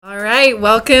right,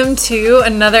 welcome to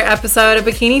another episode of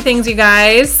Bikini Things, you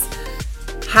guys.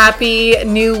 Happy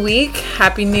new week.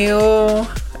 Happy new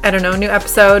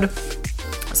episode.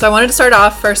 So I wanted to start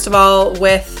off, first of all,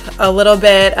 with a little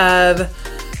bit of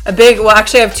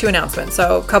actually I have two announcements.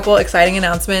 So a couple exciting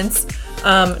announcements.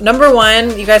 Number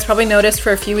one, you guys probably noticed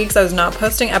for a few weeks I was not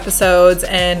posting episodes,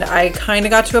 and I kind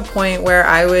of got to a point where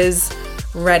I was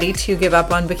ready to give up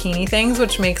on Bikini Things,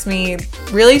 which makes me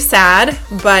really sad,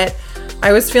 but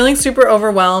I was feeling super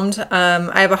overwhelmed.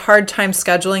 I have a hard time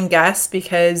scheduling guests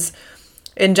because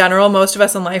in general, most of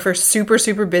us in life are super,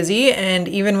 super busy. And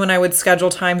even when I would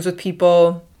schedule times with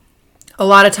people, a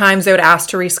lot of times they would ask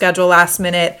to reschedule last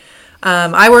minute.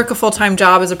 I work a full-time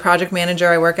job as a project manager.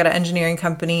 I work at an engineering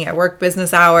company. I work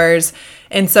business hours.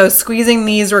 And so squeezing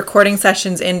these recording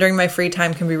sessions in during my free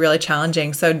time can be really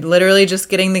challenging. So literally just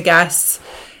getting the guests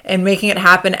and making it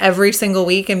happen every single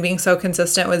week and being so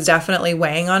consistent was definitely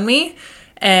weighing on me.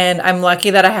 And I'm lucky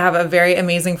that I have a very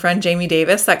amazing friend, Jamie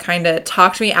Davis, that kind of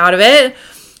talked me out of it.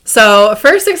 So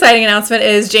first exciting announcement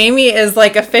is Jamie is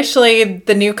like officially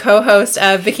the new co-host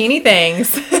of Bikini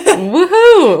Things.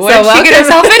 Woohoo! What did she get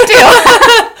herself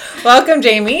into? Welcome,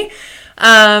 Jamie.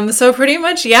 So pretty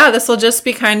much, this will just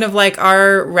be kind of like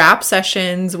our wrap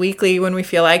sessions weekly when we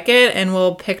feel like it, and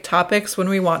we'll pick topics when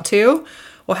we want to.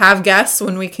 We'll have guests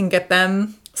when we can get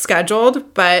them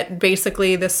scheduled, but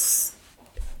basically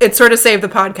it sort of saved the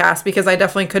podcast because I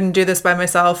definitely couldn't do this by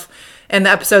myself. And the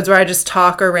episodes where I just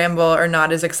talk or ramble are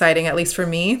not as exciting, at least for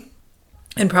me,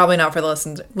 and probably not for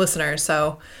the listeners.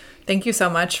 So thank you so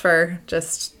much for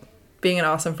just being an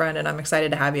awesome friend, and I'm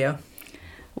excited to have you.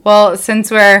 Well,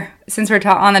 since we're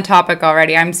on the topic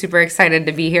already, I'm super excited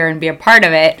to be here and be a part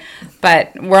of it.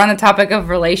 But we're on the topic of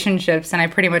relationships, and I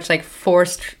pretty much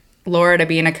forced Laura to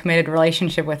be in a committed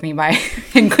relationship with me by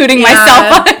including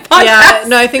myself on the podcast. Yeah,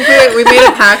 no, I think we made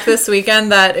a pact this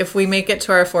weekend that if we make it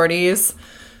to our 40s,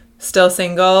 still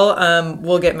single,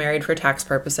 we'll get married for tax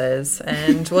purposes,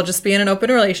 and we'll just be in an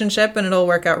open relationship, and it'll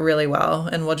work out really well,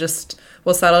 and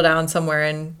we'll settle down somewhere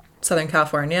in Southern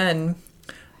California, and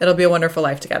it'll be a wonderful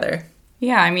life together.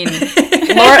 Yeah, I mean,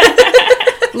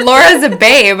 Laura's a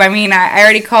babe. I mean, I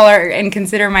already call her and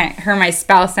consider her my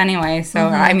spouse anyway, so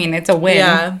I mean, it's a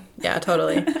win. Yeah,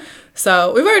 totally.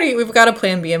 So we've got a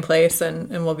plan B in place, and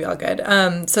we'll be all good.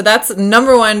 So that's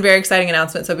number one, very exciting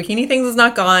announcement. So Bikini Things is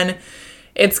not gone.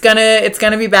 It's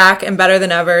gonna be back and better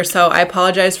than ever. So I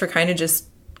apologize for kind of just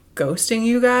ghosting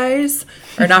you guys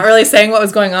or not really saying what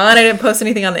was going on. I didn't post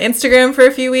anything on the Instagram for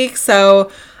a few weeks.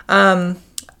 So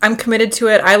I'm committed to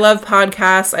it. I love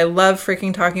podcasts. I love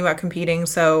freaking talking about competing.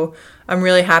 So I'm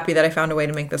really happy that I found a way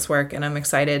to make this work, and I'm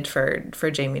excited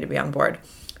for Jamie to be on board.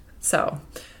 So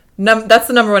that's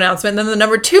the number one announcement. Then the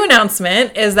number two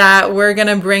announcement is that we're going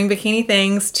to bring Bikini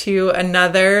Things to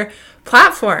another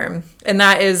platform, and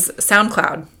that is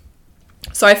SoundCloud.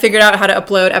 So I figured out how to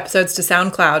upload episodes to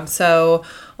SoundCloud. So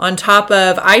on top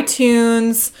of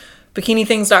iTunes,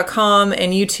 bikinithings.com,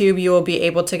 and YouTube, you will be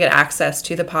able to get access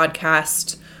to the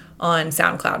podcast on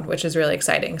SoundCloud, which is really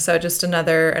exciting. So just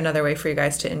another way for you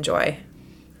guys to enjoy.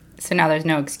 So now there's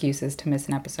no excuses to miss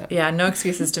an episode. Yeah, no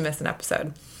excuses to miss an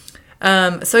episode.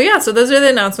 So those are the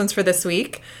announcements for this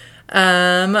week.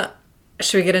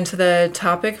 Should we get into the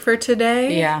topic for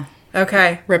today? Yeah.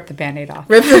 Okay. Rip the Band-Aid off.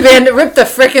 Rip the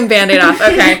frickin' Band-Aid off.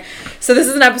 Okay. So this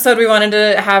is an episode we wanted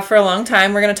to have for a long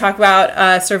time. We're going to talk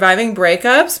about surviving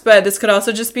breakups, but this could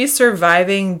also just be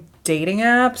surviving dating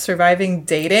apps, surviving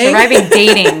dating.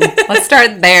 Let's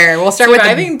start there. We'll start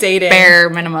surviving with the dating. Bare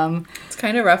minimum. It's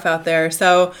kind of rough out there.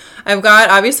 So I've got,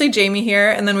 obviously, Jamie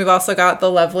here, and then we've also got the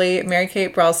lovely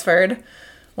Mary-Kate Brailsford,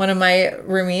 one of my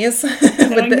roomies.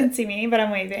 No one can see me, but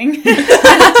I'm waving.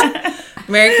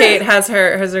 Mary-Kate has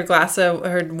her glass of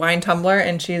her wine tumbler,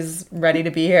 and she's ready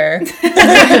to be here.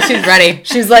 She's ready.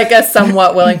 She's like a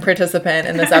somewhat willing participant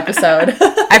in this episode.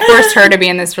 I forced her to be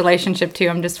in this relationship too.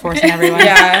 I'm just forcing everyone.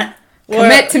 Yeah.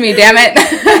 Commit to me, damn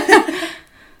it.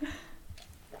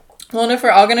 Well, and if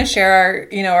we're all going to share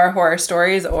our horror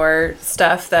stories or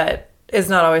stuff that is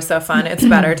not always so fun, it's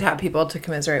better to have people to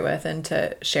commiserate with and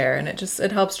to share. And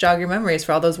it helps jog your memories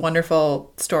for all those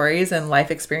wonderful stories and life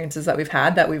experiences that we've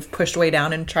had that we've pushed way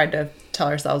down and tried to tell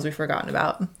ourselves we've forgotten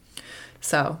about.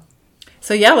 So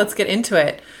yeah, let's get into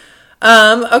it.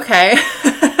 Okay.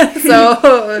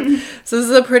 So this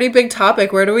is a pretty big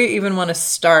topic. Where do we even want to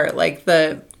start? Like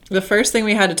the first thing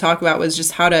we had to talk about was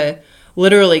just how to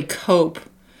literally cope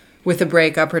with a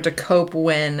breakup, or to cope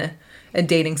when a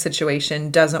dating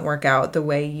situation doesn't work out the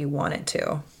way you want it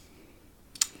to.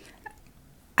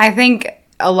 I think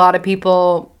a lot of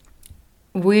people,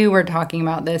 we were talking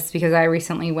about this because I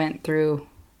recently went through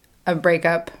a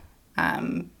breakup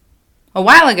a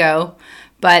while ago,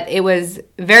 but it was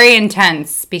very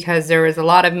intense because there was a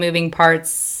lot of moving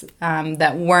parts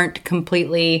that weren't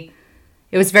completely,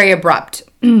 it was very abrupt.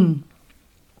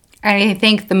 I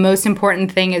think the most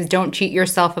important thing is don't cheat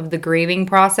yourself of the grieving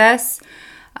process,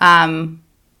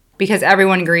 because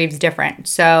everyone grieves different.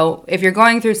 So if you're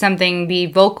going through something, be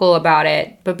vocal about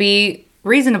it, but be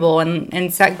reasonable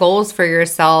and set goals for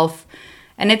yourself.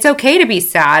 And it's okay to be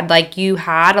sad. Like, you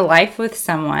had a life with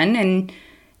someone and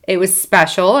it was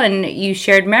special and you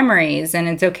shared memories, and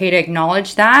it's okay to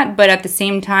acknowledge that. But at the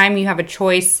same time, you have a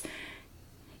choice.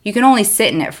 You can only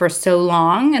sit in it for so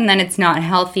long, and then it's not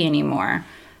healthy anymore.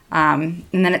 And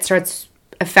then it starts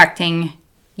affecting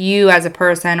you as a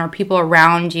person or people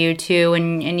around you too,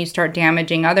 and you start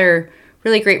damaging other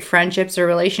really great friendships or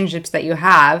relationships that you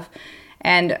have.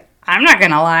 And I'm not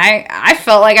gonna lie, I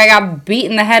felt like I got beat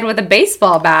in the head with a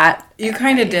baseball bat. You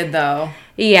kind of did, though.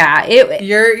 Yeah.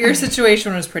 Your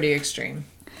situation was pretty extreme.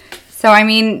 So, I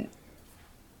mean,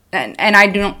 and I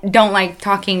don't like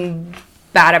talking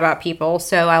bad about people,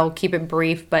 so I'll keep it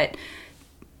brief, but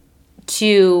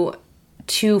to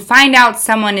find out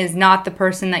someone is not the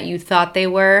person that you thought they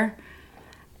were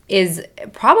is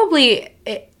probably,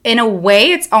 in a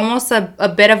way, it's almost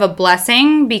a bit of a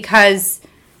blessing, because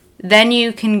then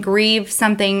you can grieve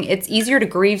something. It's easier to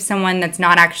grieve someone that's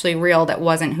not actually real, that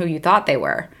wasn't who you thought they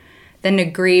were, than to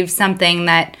grieve something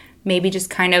that maybe just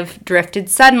kind of drifted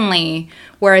suddenly.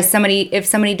 Whereas if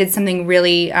somebody did something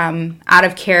really out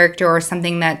of character, or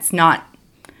something that's not.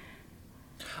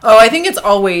 Oh, I think it's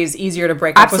always easier to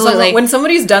break up with Absolutely. someone. When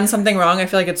somebody's done something wrong, I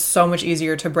feel like it's so much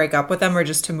easier to break up with them or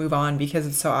just to move on, because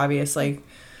it's so obvious. Like,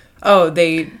 oh,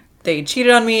 they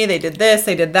cheated on me, they did this,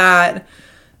 they did that.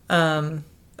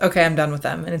 Okay, I'm done with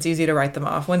them. And it's easy to write them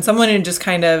off. When someone just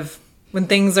when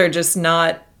things are just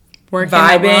not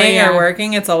vibing or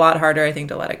working, it's a lot harder, I think,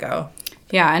 to let it go.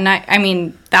 Yeah, and I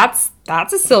mean, that's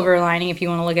a silver lining if you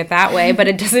want to look at it that way, but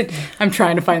it doesn't. I'm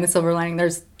trying to find the silver lining.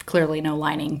 There's clearly no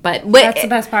lining, but that's the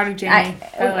best part of Jamie,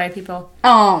 by the way, people.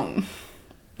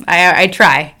 I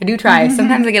try. I do try.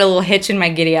 Sometimes I get a little hitch in my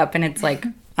giddy up, and it's like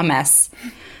a mess,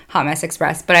 hot mess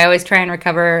express. But I always try and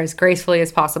recover as gracefully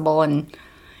as possible. And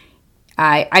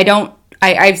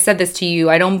I've said this to you.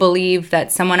 I don't believe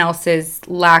that someone else's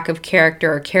lack of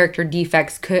character or character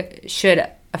defects should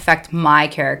affect my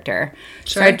character.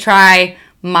 Sure. So I try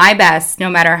my best, no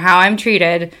matter how I'm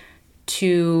treated,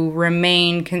 to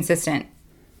remain consistent.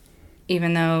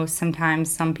 Even though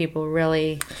sometimes some people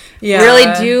really do.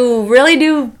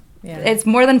 Yeah. It's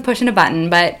more than pushing a button.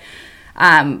 But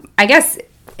I guess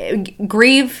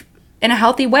grieve in a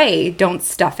healthy way. Don't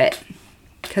stuff it,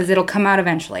 because it'll come out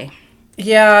eventually.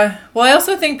 Yeah. Well, I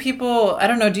also think people, I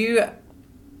don't know, do you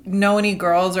know any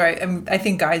girls, or I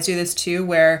think guys do this too,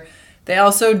 where they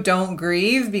also don't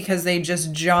grieve because they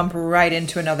just jump right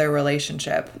into another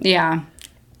relationship? Yeah.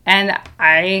 And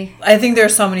I think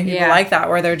there's so many people like that,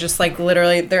 where they're just like,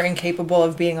 literally, they're incapable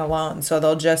of being alone. So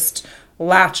they'll just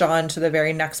latch on to the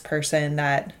very next person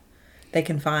that they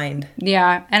can find.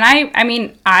 Yeah. And I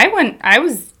mean, I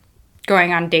was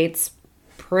going on dates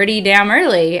pretty damn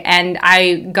early, and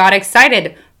I got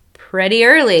excited pretty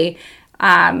early.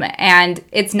 And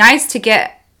it's nice to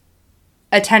get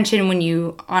attention when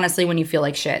you feel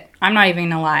like shit. I'm not even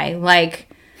gonna lie. Like,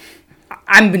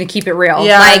 I'm going to keep it real.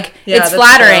 Yeah, it's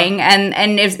flattering. True.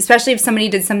 And especially if somebody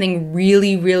did something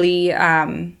really, really,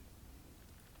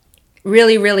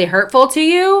 really, really hurtful to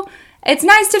you, it's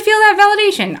nice to feel that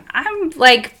validation. I'm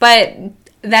like, but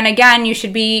then again, you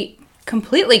should be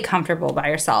completely comfortable by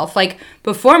yourself. Like,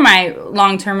 before my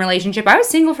long-term relationship, I was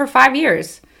single for 5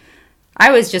 years.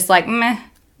 I was just like, meh,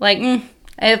 like,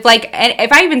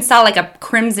 If I even saw like a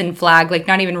crimson flag, like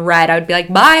not even red, I would be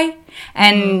like, bye.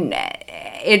 And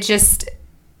it just,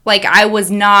 like, I was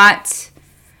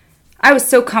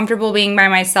so comfortable being by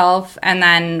myself. And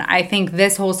then I think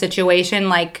this whole situation,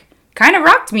 like, kind of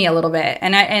rocked me a little bit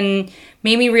and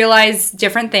made me realize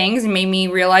different things and made me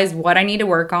realize what I need to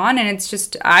work on. And it's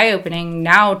just eye-opening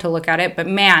now to look at it. But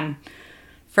man,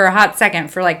 for a hot second,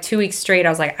 for like 2 weeks straight, I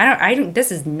was like, I don't,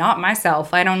 this is not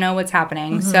myself. I don't know what's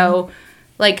happening. Mm-hmm. So,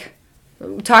 like,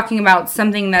 talking about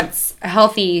something that's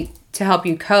healthy to help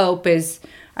you cope is,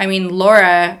 I mean,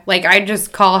 Laura, like, I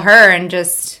just call her and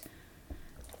just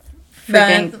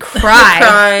freaking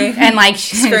cry. And, like,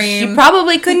 she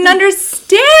probably couldn't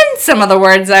understand some of the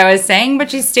words I was saying,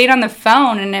 but she stayed on the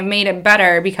phone, and it made it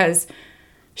better because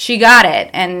she got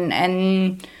it.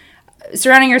 And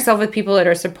surrounding yourself with people that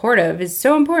are supportive is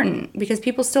so important, because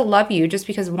people still love you. Just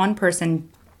because one person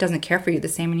doesn't care for you the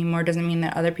same anymore doesn't mean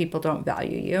that other people don't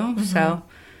value you. Mm-hmm. So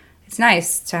it's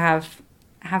nice to have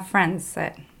friends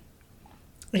that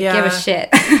Yeah. give a shit.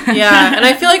 Yeah, and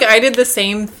I feel like I did the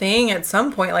same thing at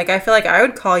some point. Like, I feel like I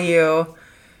would call you,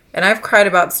 and I've cried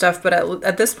about stuff, but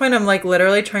at this point, I'm, like,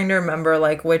 literally trying to remember,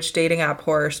 like, which dating app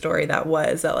horror story that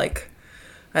was that, like,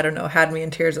 I don't know, had me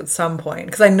in tears at some point.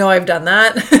 Because I know I've done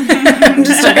that. I'm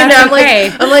just trying to,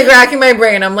 I'm, like, racking my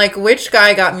brain. I'm like, which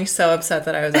guy got me so upset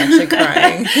that I was actually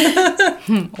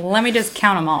crying? Let me just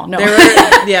count them all. No.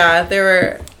 There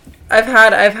were, I've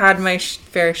had my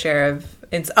fair share of,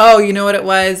 you know what it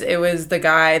was? It was the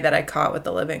guy that I caught with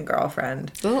the live-in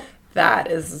girlfriend. Ooh.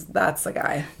 That's the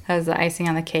guy. That was the icing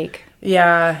on the cake.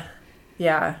 Yeah,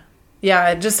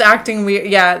 just acting weird.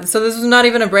 Yeah, so this was not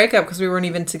even a breakup because we weren't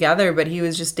even together, but he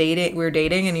was just dating. We were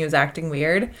dating and he was acting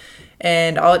weird.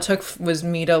 And all it took was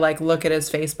me to, like, look at his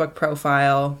Facebook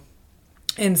profile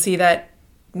and see that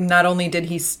not only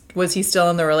was he still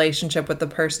in the relationship with the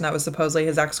person that was supposedly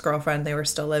his ex-girlfriend, they were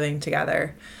still living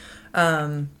together.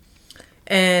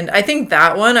 And I think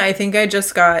that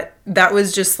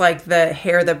was just like the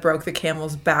hair that broke the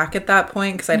camel's back at that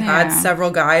point, because I'd had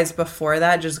several guys before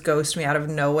that just ghost me out of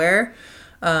nowhere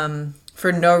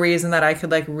for no reason that I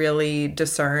could, like, really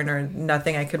discern, or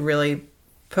nothing I could really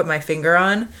put my finger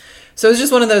on. So it was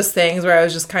just one of those things where I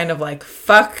was just kind of like,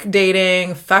 fuck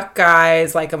dating, fuck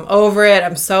guys, like, I'm over it,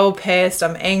 I'm so pissed,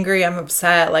 I'm angry, I'm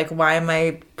upset, like, why am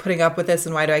I putting up with this,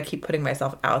 and why do I keep putting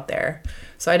myself out there?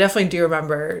 So I definitely do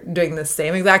remember doing the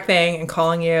same exact thing and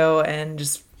calling you and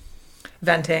just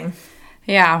venting.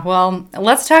 Yeah, well,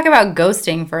 let's talk about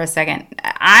ghosting for a second.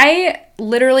 I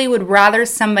literally would rather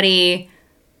somebody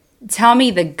tell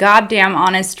me the goddamn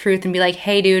honest truth and be like,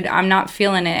 hey, dude, I'm not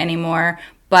feeling it anymore,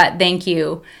 but thank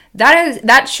you.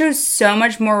 That shows so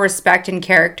much more respect and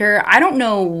character. I don't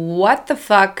know what the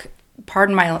fuck,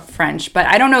 pardon my French, but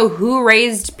I don't know who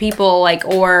raised people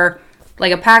or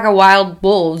like a pack of wild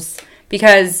wolves,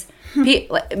 because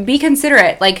be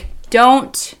considerate. Like,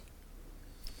 don't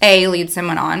lead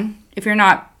someone on if you're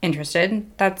not interested.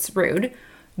 That's rude.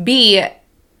 B,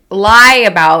 lie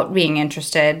about being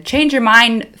interested. Change your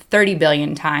mind 30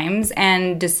 billion times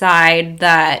and decide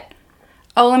that,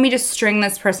 oh, let me just string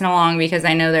this person along because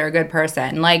I know they're a good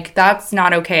person. Like, that's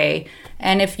not okay.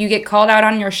 And if you get called out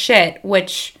on your shit,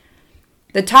 which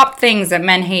the top things that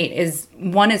men hate is,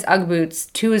 1 is Ugg boots,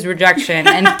 2 is rejection,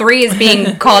 and 3 is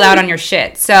being called out on your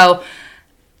shit. So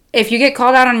if you get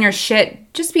called out on your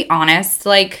shit, just be honest.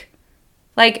 Like,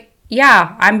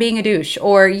 yeah, I'm being a douche,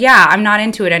 or yeah, I'm not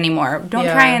into it anymore. Don't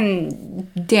try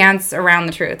and dance around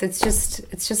the truth. It's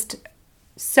just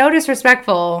so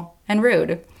disrespectful and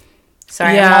rude.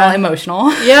 Sorry, I'm all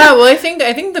emotional. Yeah, well, I think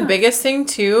the biggest thing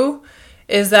too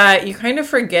is that you kind of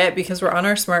forget, because we're on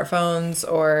our smartphones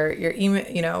or your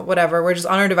email, whatever. We're just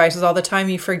on our devices all the time.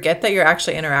 You forget that you're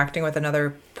actually interacting with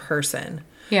another person.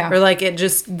 Yeah. Or like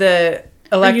the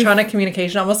electronic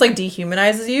communication almost like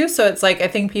dehumanizes you. So it's like, I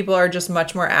think people are just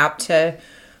much more apt to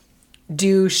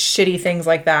do shitty things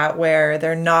like that, where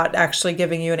they're not actually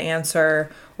giving you an answer,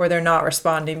 or they're not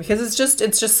responding, because it's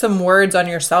just some words on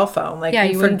your cell phone. Like,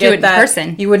 you wouldn't do it in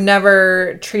person. You would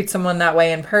never treat someone that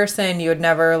way in person. You would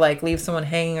never, like, leave someone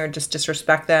hanging or just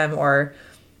disrespect them or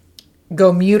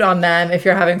go mute on them if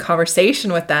you're having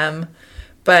conversation with them.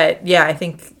 But yeah, I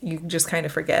think you just kind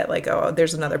of forget, like, oh,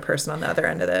 there's another person on the other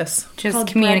end of this. Just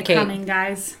communicate. Breadcrumbing,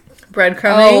 guys.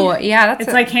 Breadcrumbing? Oh, yeah.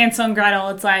 It's like Hansel and Gretel.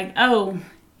 It's like, oh,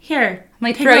 here.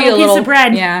 Like, take throw you a piece little of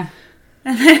bread. Yeah.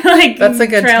 And then, like, that's a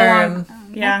good term.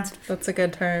 Yeah. That's a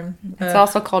good term. It's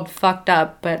also called fucked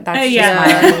up, but that's just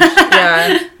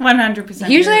yeah. 100%.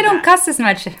 Usually I don't cuss as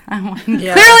much.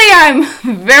 Clearly I'm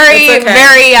very,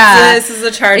 this is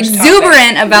a charged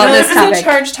exuberant topic. about this topic. This is a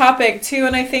charged topic too,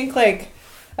 and I think, like,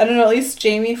 I don't know, at least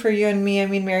Jamie, for you and me, I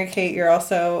mean, Mary Kate, you're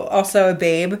also a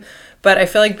babe, but I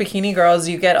feel like bikini girls,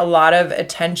 you get a lot of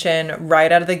attention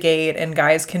right out of the gate, and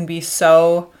guys can be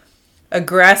so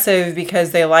aggressive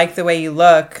because they like the way you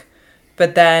look.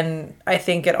 But then I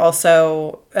think it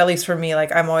also, at least for me,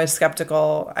 like, I'm always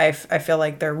skeptical. I feel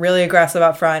like they're really aggressive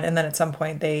up front, and then at some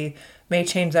point they may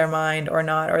change their mind or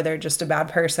not, or they're just a bad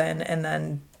person, and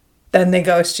then they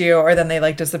ghost you, or then they,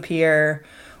 like, disappear,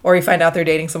 or you find out they're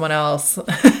dating someone else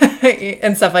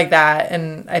and stuff like that.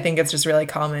 And I think it's just really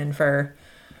common for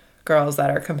girls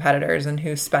that are competitors and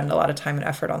who spend a lot of time and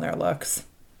effort on their looks.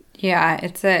 Yeah,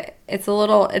 it's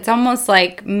almost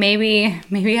like maybe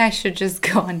I should just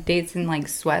go on dates in, like,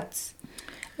 sweats.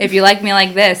 If you like me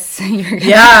like this, you're gonna,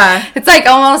 yeah. It's like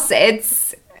almost,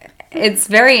 it's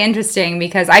very interesting,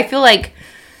 because I feel like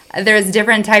there's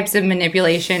different types of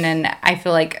manipulation, and I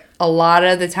feel like a lot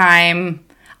of the time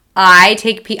I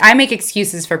make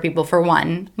excuses for people. For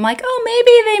one, I'm like, oh,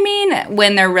 maybe they mean,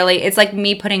 when they're really, it's like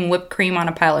me putting whipped cream on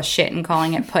a pile of shit and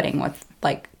calling it pudding with,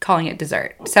 like, calling it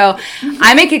dessert. So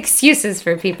I make excuses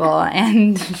for people,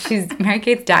 and Mary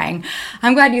Kate's dying.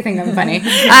 I'm glad you think I'm funny.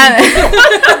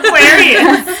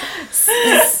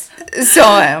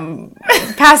 So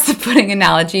past the pudding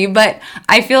analogy, but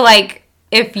I feel like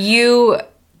if you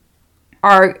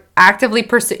are actively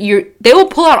they will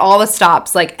pull out all the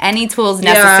stops, like any tools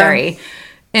necessary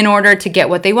in order to get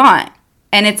what they want.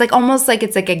 And it's like almost like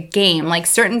it's like a game. Like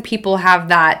certain people have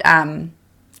that,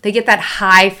 they get that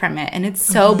high from it, and it's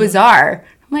so bizarre.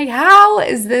 I'm like, how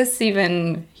is this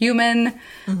even human?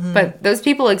 But those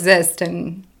people exist,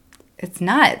 and it's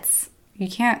nuts. You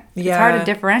can't, it's hard to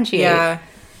differentiate.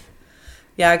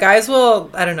 Yeah, guys will,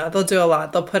 I don't know, they'll do a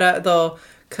lot. They'll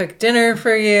cook dinner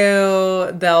for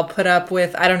you. They'll put up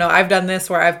with, I don't know, I've done this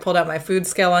where I've pulled out my food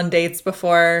scale on dates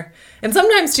before. And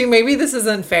sometimes too, maybe this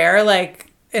isn't fair.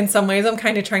 Like in some ways I'm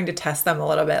kind of trying to test them a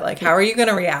little bit. Like, how are you going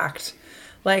to react?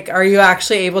 Like, are you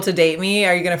actually able to date me?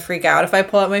 Are you going to freak out if I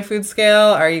pull out my food scale?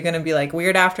 Are you going to be like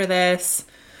weird after this?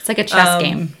 It's like a chess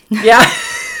game. Yeah.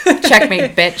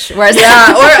 Checkmate, bitch. Whereas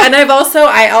and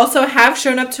I also have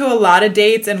shown up to a lot of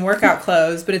dates in workout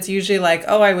clothes, but it's usually like,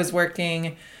 oh, I was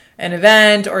working an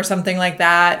event or something like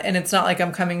that, and it's not like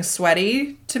I'm coming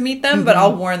sweaty to meet them, but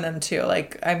I'll warn them too,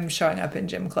 like I'm showing up in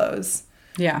gym clothes.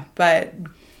 Yeah. But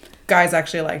guys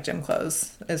actually like gym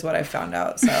clothes is what I found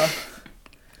out. So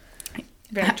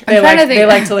they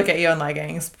like to look at you in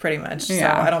leggings pretty much.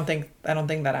 Yeah. So I don't think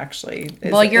that actually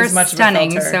is, well, you're is much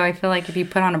stunning, of a filter. so I feel like if you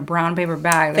put on a brown paper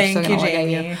bag, they're still Thank you, gonna look at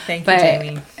Jamie. you. Thank you,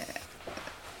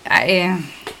 Jamie.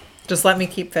 Just let me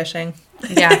keep fishing.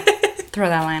 Yeah. Throw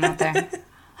that line out there.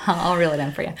 I'll reel it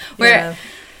in for you.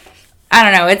 I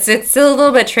don't know. It's a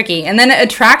little bit tricky. And then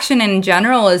attraction in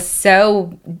general is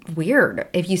so weird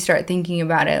if you start thinking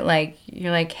about it. Like,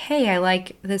 you're like, hey, I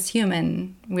like this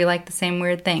human. We like the same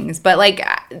weird things. But, like,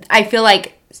 I feel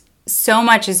like so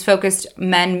much is focused.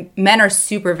 Men are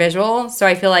super visual. So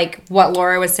I feel like what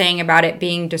Laura was saying about it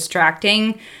being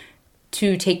distracting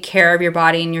to take care of your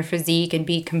body and your physique and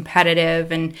be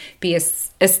competitive and be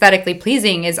aesthetically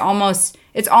pleasing is almost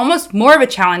more of a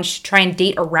challenge to try and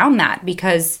date around that,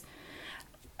 because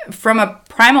from a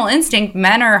primal instinct,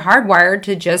 men are hardwired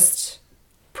to just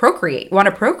want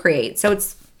to procreate. So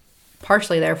it's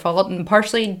partially their fault and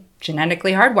partially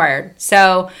genetically hardwired.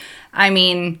 So, I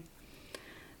mean,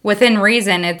 within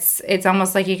reason, it's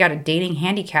almost like you got a dating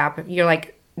handicap. You're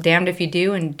like damned if you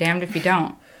do and damned if you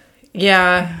don't.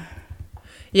 Yeah.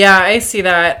 Yeah, I see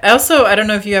that. I don't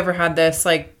know if you ever had this,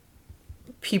 like,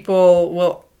 people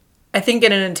will, I think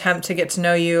in an attempt to get to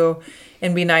know you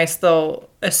and be nice, they'll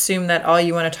assume that all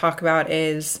you want to talk about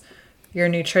is your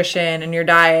nutrition and your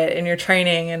diet and your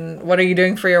training and what are you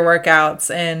doing for your workouts.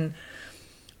 And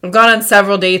I've gone on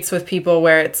several dates with people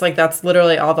where it's like that's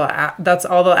literally all they'll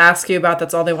ask you about.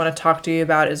 That's all they want to talk to you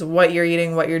about is what you're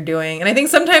eating, what you're doing. And I think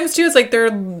sometimes too it's like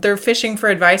they're fishing for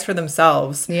advice for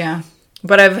themselves. Yeah.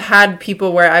 But I've had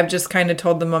people where I've just kind of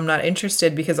told them I'm not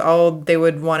interested because all they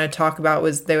would want to talk about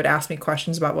was they would ask me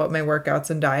questions about what my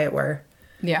workouts and diet were.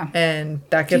 Yeah. And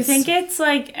that gets... Do you think it's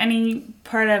like any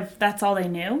part of that's all they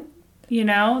knew? You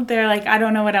know? They're like, I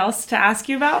don't know what else to ask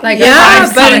you about. Like,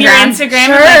 yeah, but on your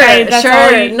Instagram.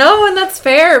 Sure. No, and that's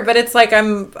fair. But it's like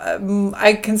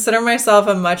I consider myself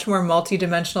a much more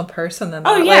multidimensional person than that.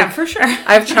 Oh, yeah, like, for sure.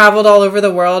 I've traveled all over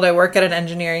the world. I work at an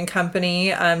engineering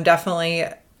company. I'm definitely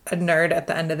a nerd at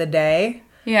the end of the day.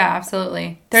 Yeah,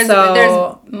 absolutely. There's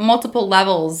multiple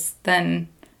levels than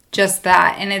just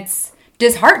that, and it's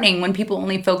disheartening when people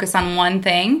only focus on one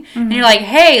thing. Mm-hmm. And you're like,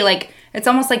 hey, like it's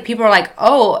almost like people are like,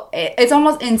 oh, it's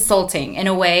almost insulting in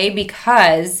a way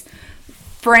because,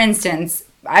 for instance,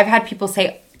 I've had people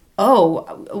say,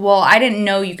 oh, well, I didn't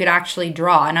know you could actually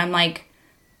draw, and I'm like,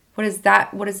 what does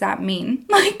that mean?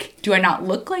 Like, do I not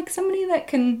look like somebody that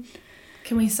can?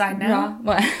 Can we side note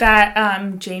what?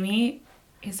 That Jamie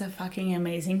is a fucking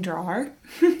amazing drawer.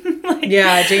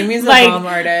 Yeah, Jamie's a bomb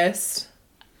artist.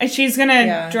 She's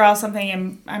gonna draw something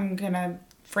and I'm gonna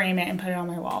frame it and put it on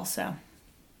my wall. So,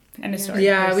 end of story.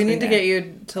 Yeah, we need to get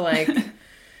you to like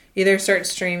either start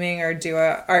streaming or do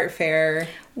a art fair.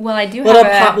 Well, I do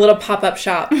have little pop-up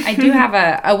shop. I do have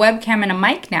a webcam and a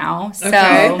mic now. So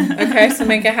okay, so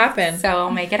make it happen. So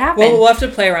make it happen. Well, we'll have to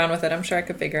play around with it. I'm sure I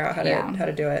could figure out how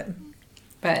to do it.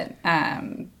 But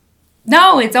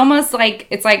no, it's almost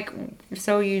like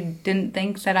so you didn't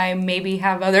think that I maybe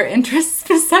have other interests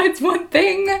besides one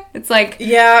thing? It's like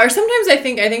yeah, or sometimes I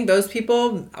think those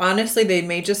people honestly they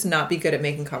may just not be good at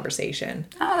making conversation.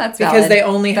 Oh, that's because valid. they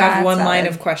only have one line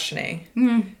of questioning.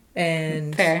 Mm-hmm.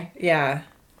 And fair. Yeah.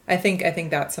 I think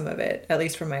that's some of it, at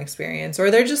least from my experience. Or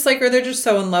they're just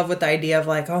so in love with the idea of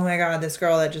like, oh my God, this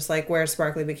girl that just like wears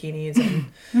sparkly bikinis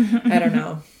and I don't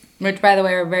know. Which, by the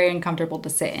way, are very uncomfortable to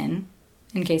sit in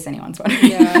case anyone's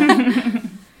wondering. Yeah.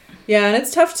 Yeah, and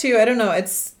it's tough too. I don't know.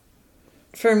 It's,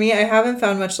 for me, I haven't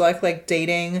found much luck like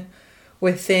dating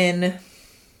within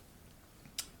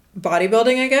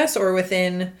bodybuilding, I guess, or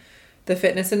within the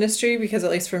fitness industry, because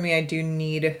at least for me, I do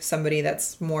need somebody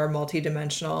that's more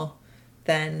multidimensional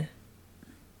than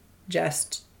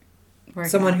just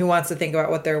someone who wants to think about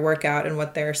what their workout and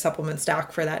what their supplement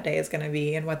stack for that day is going to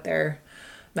be and what their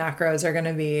macros are going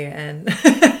to be, and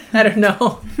I don't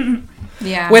know.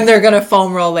 Yeah. When they're going to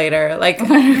foam roll later. Like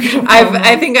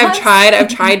I've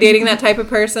tried dating that type of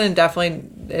person, and definitely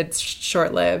it's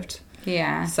short-lived.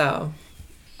 Yeah. So,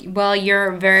 well,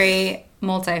 you're very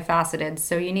multifaceted,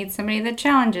 so you need somebody that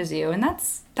challenges you, and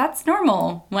that's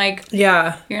normal. Like,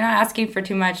 yeah, you're not asking for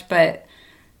too much, but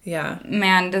yeah,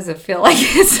 man, does it feel like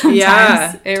it sometimes?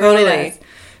 Yeah, it totally. Really does.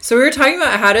 So we were talking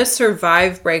about how to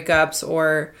survive breakups,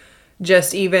 or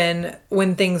just even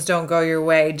when things don't go your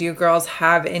way. Do you girls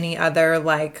have any other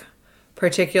like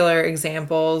particular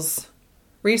examples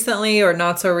recently or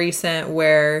not so recent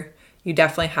where you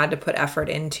definitely had to put effort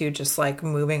into just like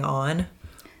moving on?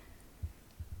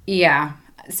 Yeah.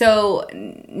 So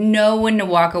know when to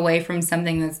walk away from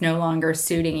something that's no longer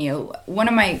suiting you. One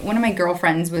of my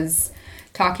girlfriends was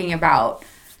talking about,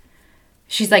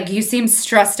 she's like, you seem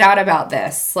stressed out about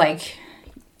this. Like,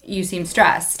 you seem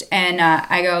stressed. And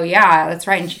I go, yeah, that's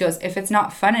right. And she goes, if it's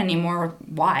not fun anymore,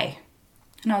 why?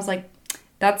 And I was like,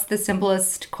 that's the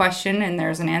simplest question, and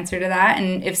there's an answer to that.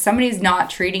 And if somebody's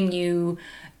not treating you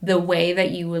the way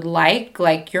that you would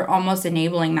like you're almost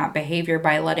enabling that behavior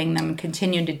by letting them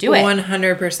continue to do it.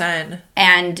 100%.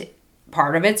 And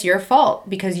part of it's your fault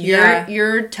because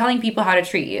you're telling people how to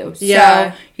treat you.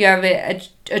 Yeah. So you have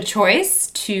a choice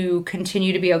to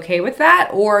continue to be okay with that,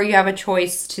 or you have a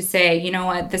choice to say, you know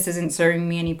what, this isn't serving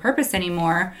me any purpose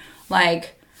anymore.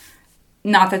 Like,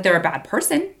 not that they're a bad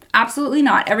person. Absolutely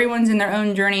not. Everyone's in their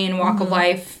own journey and walk of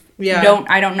life. Yeah.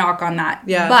 I don't knock on that.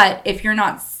 Yeah. But if you're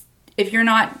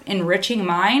not enriching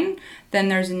mine, then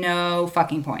there's no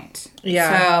fucking point.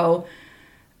 Yeah. So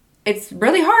it's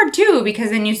really hard too, because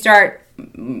then you start,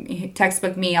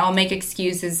 textbook me, I'll make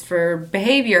excuses for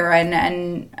behavior,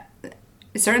 and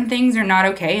certain things are not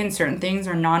okay and certain things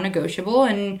are non-negotiable,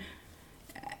 and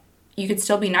you could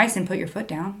still be nice and put your foot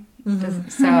down. Mm-hmm.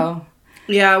 So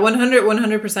yeah,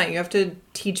 100%. You have to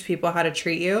teach people how to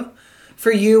treat you.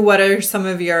 For you, what are some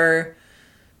of your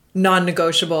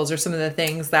non-negotiables, or some of the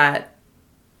things that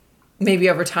maybe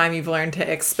over time you've learned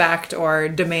to expect or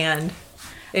demand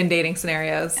in dating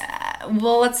scenarios?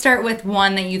 Well, let's start with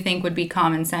one that you think would be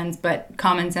common sense, but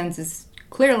common sense is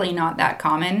clearly not that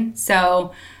common.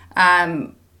 So,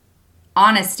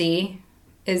 honesty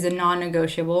is a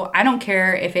non-negotiable. I don't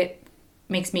care if it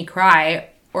makes me cry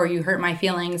or you hurt my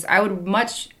feelings. I would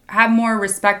much have more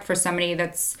respect for somebody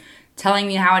that's telling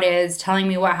me how it is, telling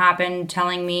me what happened,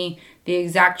 telling me the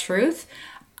exact truth.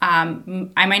 I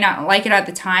might not like it at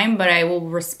the time, but I will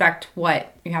respect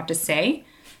what you have to say.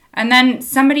 And then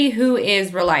somebody who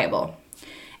is reliable.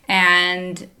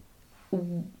 And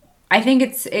I think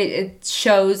it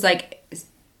shows, like,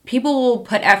 people will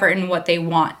put effort in what they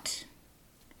want.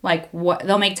 Like, what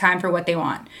they'll make time for what they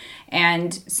want.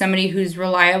 And somebody who's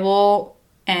reliable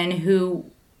and who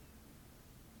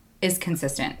is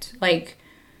consistent. Like,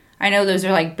 I know those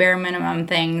are like bare minimum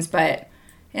things, but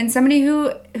and somebody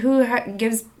who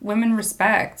gives women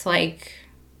respect, like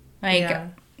yeah.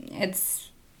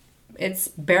 It's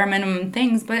bare minimum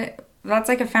things, but that's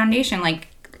like a foundation, like,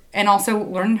 and also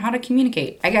learn how to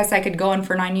communicate. I guess I could go on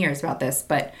for 9 years about this,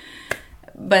 but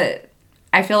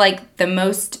I feel like the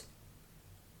most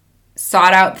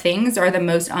sought out things are the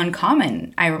most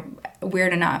uncommon.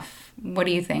 Weird enough. What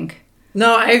do you think?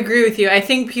 No, I agree with you. I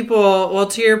think people, well,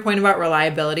 to your point about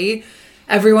reliability,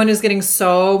 everyone is getting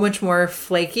so much more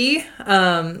flaky.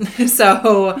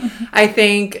 So I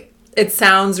think it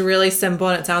sounds really simple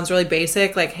and it sounds really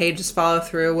basic. Like, hey, just follow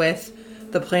through with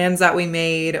the plans that we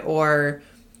made, or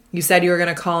you said you were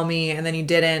going to call me and then you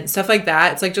didn't. Stuff like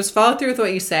that. It's like, just follow through with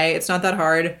what you say. It's not that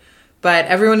hard. But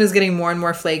everyone is getting more and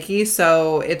more flaky,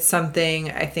 so it's something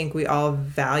I think we all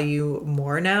value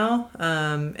more now.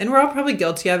 And we're all probably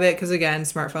guilty of it because, again,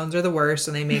 smartphones are the worst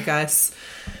and they make us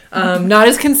not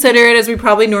as considerate as we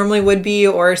probably normally would be.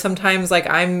 Or sometimes, like,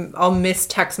 I'll miss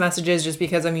text messages just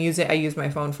because I use my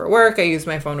phone for work. I use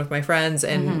my phone with my friends,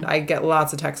 and I get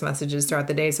lots of text messages throughout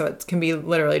the day. So it can be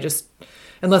literally just,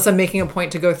 unless I'm making a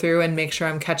point to go through and make sure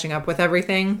I'm catching up with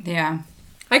everything. Yeah.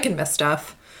 I can miss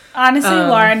stuff. Honestly,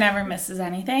 Laura never misses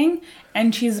anything,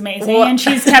 and she's amazing, and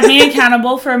she's kept me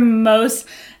accountable for most.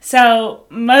 So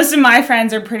most of my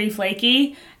friends are pretty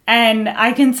flaky, and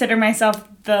I consider myself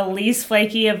the least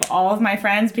flaky of all of my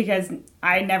friends because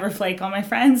I never flake on my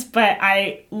friends, but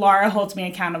Laura holds me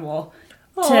accountable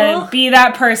to be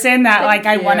that person that like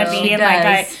I want to be. She and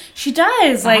does. She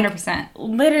does. Like 100%.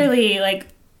 Literally, like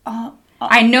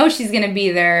I know she's gonna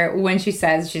be there when she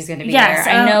says she's gonna be there.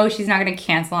 I know she's not gonna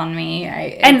cancel on me.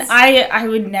 I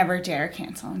would never dare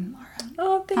cancel on Laura.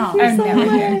 Oh, thank you I so never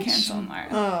much. dare cancel on Laura.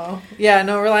 Oh, yeah.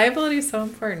 No, reliability is so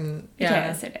important. Yeah,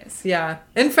 Yes, it is. Yeah,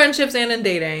 in friendships and in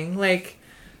dating. Like,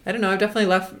 I don't know. I've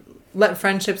definitely let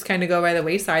friendships kind of go by the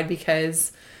wayside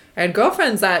because I had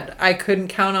girlfriends that I couldn't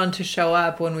count on to show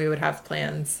up when we would have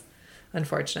plans,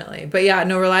 unfortunately. But yeah,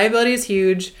 no, reliability is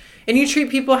huge. And you treat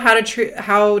people how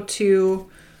to,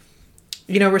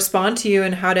 you know, respond to you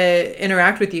and how to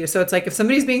interact with you. So it's like if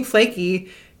somebody's being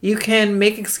flaky, you can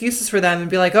make excuses for them and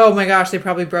be like, oh my gosh, they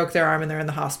probably broke their arm and they're in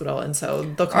the hospital. And so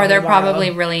they'll call me they're tomorrow.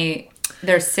 probably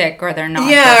they're sick or they're not.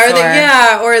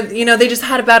 Yeah, or you know, they just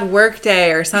had a bad work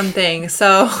day or something.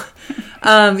 So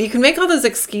you can make all those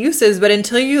excuses, but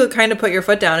until you kind of put your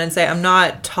foot down and say, I'm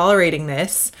not tolerating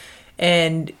this,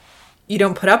 and you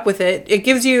don't put up with it, it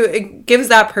gives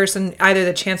that person either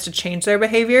the chance to change their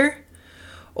behavior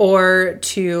or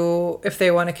to, if they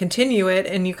want to continue it,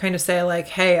 and you kind of say like,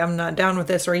 hey, I'm not down with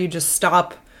this, or you just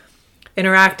stop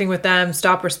interacting with them,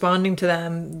 stop responding to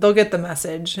them, they'll get the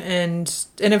message. And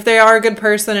if they are a good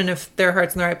person and if their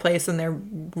heart's in the right place and they're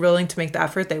willing to make the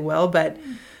effort, they will. But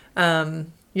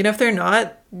you know, if they're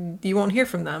not, you won't hear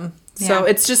from them. Yeah. So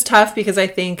it's just tough because I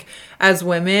think as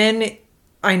women,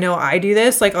 I know I do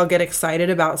this, like I'll get excited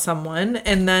about someone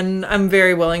and then I'm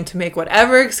very willing to make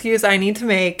whatever excuse I need to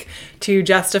make to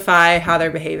justify how they're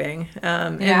behaving.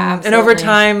 And over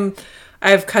time,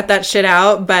 I've cut that shit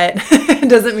out, but it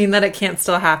doesn't mean that it can't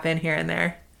still happen here and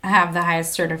there. I have the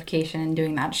highest certification in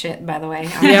doing that shit, by the way.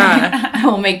 Yeah. I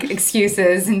will make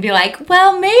excuses and be like,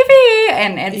 well, maybe.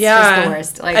 And it's just the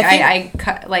worst. Like, I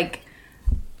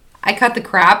cut the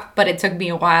crap, but it took me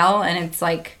a while. And it's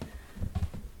like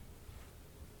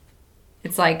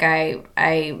I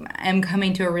am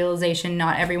coming to a realization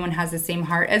not everyone has the same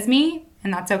heart as me.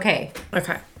 And that's okay.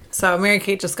 Okay. So Mary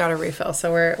Kate just got a refill,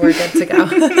 so we're good to go.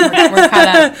 We're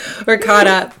caught up. We're caught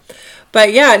up.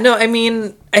 But yeah, no, I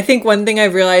mean, I think one thing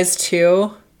I've realized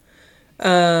too,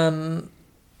 I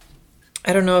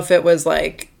don't know if it was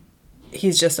like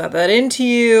he's just not that into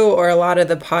you, or a lot of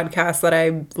the podcasts that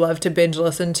I love to binge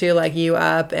listen to, like You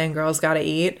Up and Girls Gotta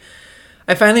Eat.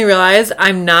 I finally realized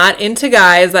I'm not into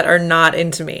guys that are not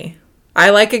into me. I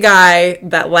like a guy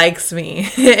that likes me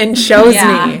and shows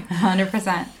me.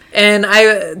 100%. And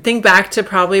I think back to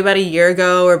probably about a year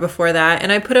ago or before that,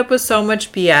 and I put up with so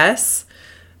much BS.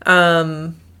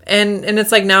 And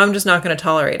it's like, now I'm just not going to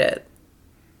tolerate it.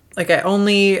 Like I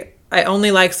only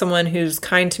like someone who's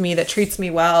kind to me, that treats me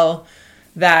well,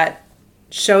 that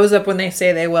shows up when they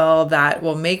say they will, that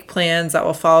will make plans, that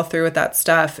will follow through with that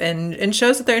stuff and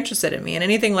shows that they're interested in me. And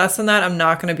anything less than that, I'm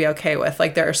not going to be okay with.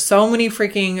 Like there are so many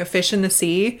freaking fish in the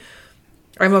sea.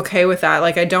 I'm okay with that.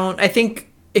 Like I think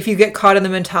if you get caught in the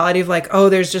mentality of like, oh,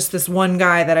 there's just this one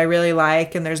guy that I really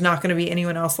like and there's not going to be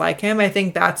anyone else like him, I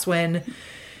think that's when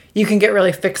you can get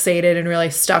really fixated and really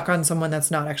stuck on someone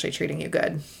that's not actually treating you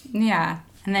good. Yeah.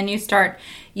 And then you start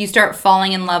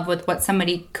falling in love with what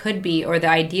somebody could be or the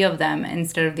idea of them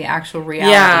instead of the actual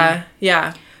reality. Yeah.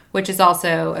 Yeah. Which is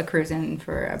also a cruising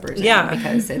for a bruising. Yeah.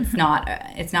 Because it's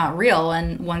not real.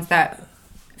 And once that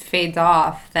fades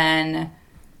off, then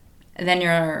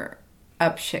you're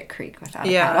up shit creek without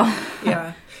a paddle.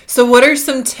 Yeah. So what are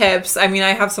some tips? I mean,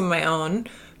 I have some of my own,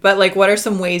 but like what are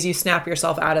some ways you snap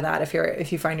yourself out of that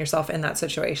if you find yourself in that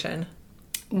situation?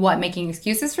 What, making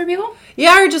excuses for people?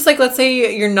 Yeah, or just like, let's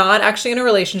say you're not actually in a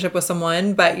relationship with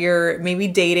someone, but you're maybe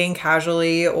dating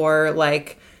casually, or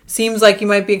like seems like you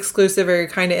might be exclusive, or you're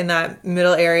kind of in that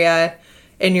middle area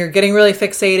and you're getting really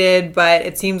fixated, but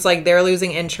it seems like they're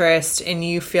losing interest and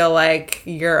you feel like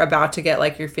you're about to get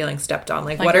like your feelings stepped on.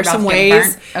 Like what are some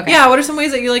ways? Okay. Yeah, what are some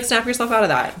ways that you like snap yourself out of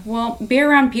that? Well, be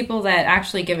around people that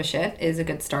actually give a shit is a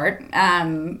good start.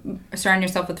 Surround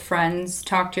yourself with friends,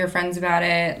 talk to your friends about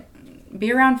it.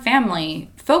 Be around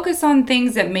family. Focus on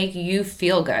things that make you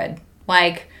feel good.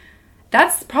 Like,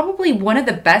 that's probably one of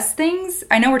the best things.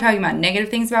 I know we're talking about negative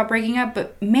things about breaking up,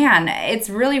 but man, it's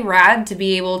really rad to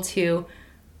be able to,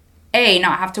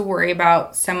 not have to worry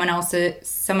about someone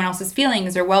else's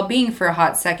feelings or well-being for a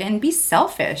hot second and be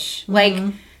selfish. Mm-hmm.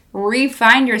 Like,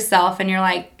 refine yourself, and you're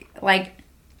like,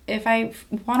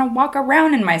 want to walk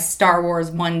around in my Star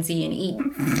Wars onesie and eat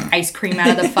ice cream out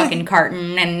of the fucking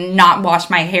carton and not wash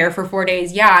my hair for 4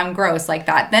 days, yeah, I'm gross like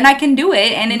that, then I can do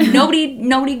it, and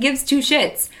nobody gives two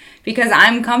shits because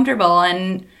I'm comfortable,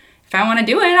 and if I want to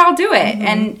do it, I'll do it.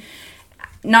 And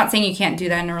not saying you can't do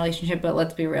that in a relationship, but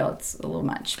let's be real, it's a little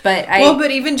much. But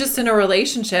but even just in a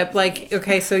relationship, like,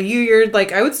 okay, so you're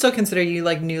like, I would still consider you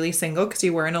like newly single because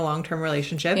you were in a long-term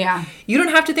relationship. Yeah. You don't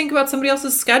have to think about somebody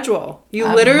else's schedule. You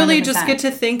literally 100%. Just get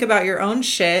to think about your own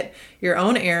shit, your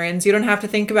own errands. You don't have to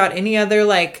think about any other,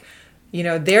 like, you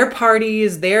know, their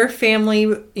parties, their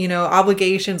family, you know,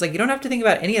 obligations. Like, you don't have to think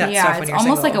about any of that stuff when you're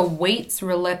single. It's almost like a weight's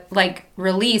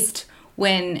released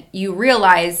when you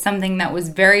realize something that was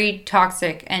very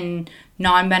toxic and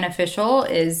non-beneficial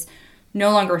is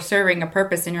no longer serving a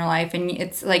purpose in your life, and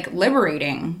it's like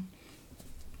liberating.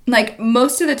 Like,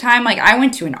 most of the time, like, I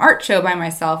went to an art show by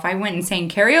myself, I went and sang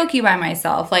karaoke by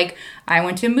myself, like, I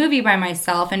went to a movie by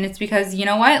myself, and it's because, you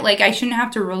know what, like, I shouldn't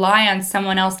have to rely on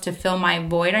someone else to fill my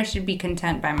void. I should be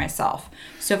content by myself.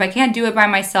 So if I can't do it by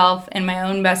myself in my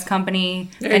own best company,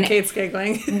 and Kate's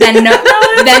giggling, then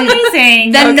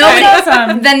amazing. Then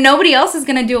nobody else is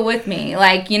gonna do it with me.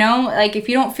 Like, you know, like, if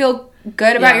you don't feel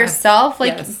good about yourself,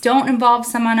 like, don't involve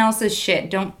someone else's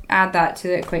shit. Don't add that to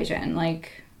the equation.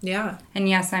 Like, yeah. And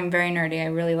yes, I'm very nerdy. I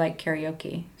really like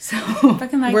karaoke. So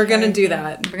we're gonna do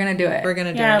that. We're gonna do it. We're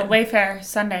gonna do it. Yeah, Wayfair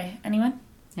Sunday. Anyone?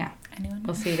 Yeah. Anyone?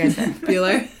 We'll see you guys there.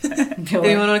 Bueller?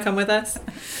 Anyone want to come with us?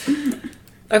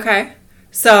 Okay.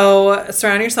 So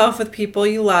surround yourself with people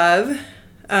you love.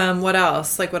 What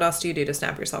else? Like, what else do you do to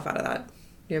snap yourself out of that? Do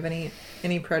you have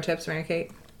any pro tips, Mary Kate?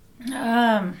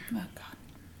 Oh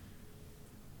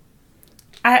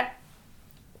God.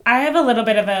 I have a little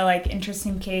bit of a, like,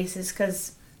 interesting case is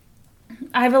because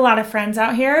I have a lot of friends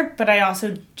out here, but I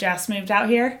also just moved out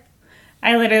here.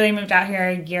 I literally moved out here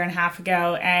a year and a half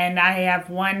ago, and I have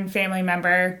one family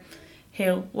member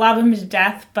who love him to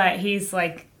death, but he's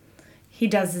like, he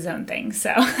does his own thing.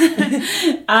 So,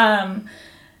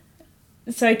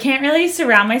 so I can't really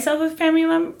surround myself with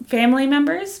family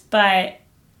members, but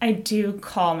I do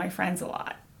call my friends a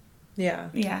lot. Yeah.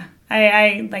 Yeah.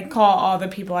 I like call all the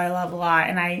people I love a lot,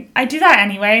 and I do that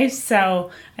anyway, so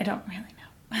I don't really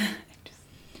know.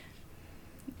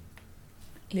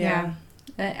 Yeah.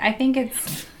 I think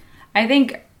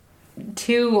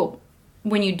too,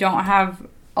 when you don't have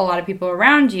a lot of people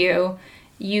around you,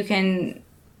 you can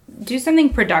do something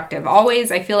productive.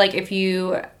 Always, I feel like if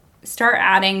you start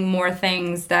adding more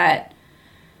things that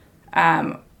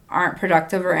aren't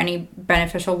productive or any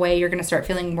beneficial way, you're going to start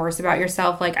feeling worse about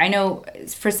yourself. Like, I know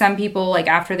for some people, like,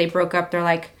 after they broke up, they're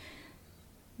like,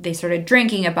 they started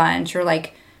drinking a bunch or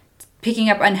like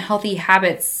picking up unhealthy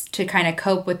habits to kind of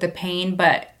cope with the pain.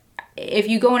 But if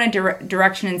you go in a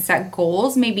direction and set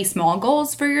goals, maybe small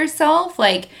goals for yourself,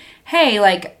 like, hey,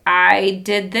 like, I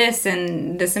did this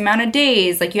in this amount of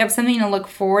days, like, you have something to look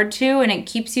forward to, and it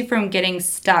keeps you from getting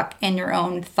stuck in your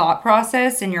own thought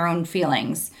process and your own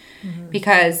feelings. Mm-hmm.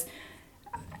 Because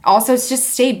also, it's just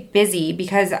stay busy,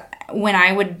 because when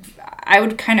I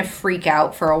would kind of freak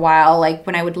out for a while, like,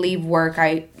 when I would leave work,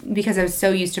 because I was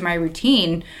so used to my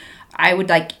routine, I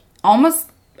would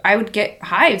I would get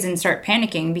hives and start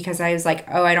panicking because I was like,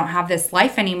 oh, I don't have this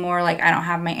life anymore. Like, I don't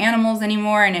have my animals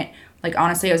anymore. And like,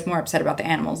 honestly, I was more upset about the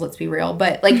animals, let's be real.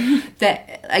 But like,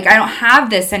 I don't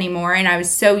have this anymore. And I was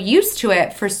so used to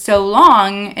it for so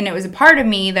long. And it was a part of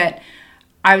me that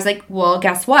I was like, well,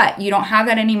 guess what? You don't have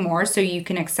that anymore. So you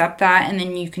can accept that. And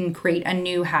then you can create a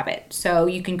new habit. So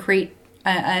you can create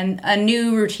a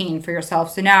new routine for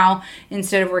yourself. So now,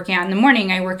 instead of working out in the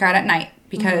morning, I work out at night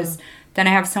because then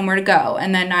I have somewhere to go.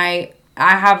 And then I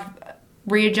have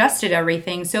readjusted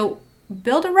everything. So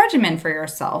build a regimen for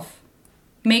yourself.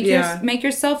 Make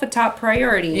yourself a top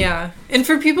priority. Yeah. And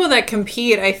for people that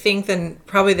compete, I think then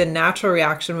probably the natural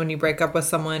reaction when you break up with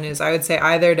someone is, I would say,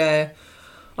 either to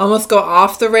almost go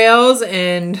off the rails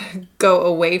and go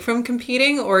away from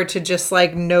competing, or to just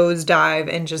like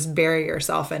nosedive and just bury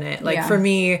yourself in it. Like, for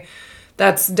me,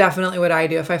 that's definitely what I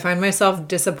do. If I find myself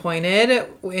disappointed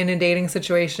in a dating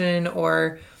situation,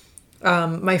 or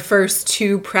my first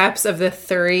 2 preps of the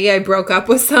 3, I broke up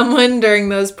with someone during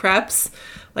those preps,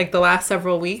 like the last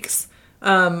several weeks,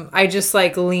 I just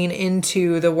like lean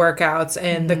into the workouts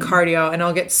and the cardio, and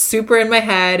I'll get super in my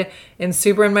head and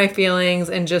super in my feelings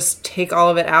and just take all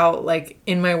of it out, like,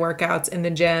 in my workouts in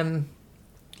the gym.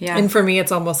 Yeah. And for me,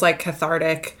 it's almost like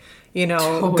cathartic. You know,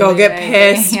 totally. Go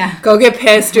get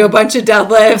pissed, do a bunch of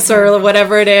deadlifts or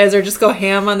whatever it is, or just go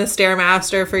ham on the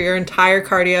Stairmaster for your entire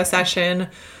cardio session,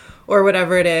 or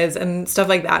whatever it is, and stuff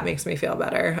like that makes me feel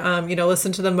better.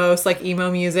 Listen to the most like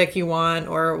emo music you want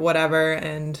or whatever,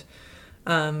 and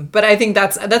but I think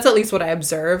that's at least what I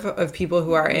observe of people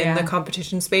who are in the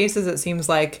competition space. Is it seems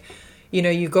like,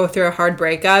 you go through a hard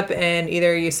breakup and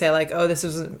either you say like, oh, this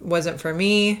wasn't for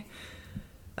me.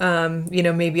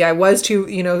 Maybe I was too,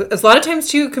 a lot of times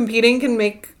too, competing can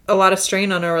make a lot of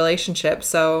strain on a relationship.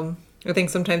 So I think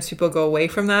sometimes people go away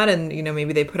from that and,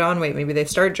 maybe they put on weight, maybe they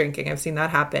start drinking. I've seen that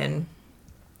happen.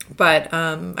 But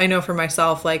I know for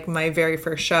myself, like my very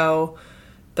first show,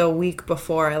 the week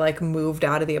before I like moved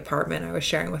out of the apartment I was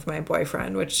sharing with my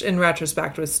boyfriend, which in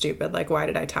retrospect was stupid. Like, why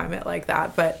did I time it like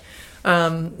that? But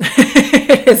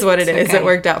it is what it is. Okay. It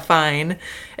worked out fine.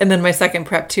 And then my second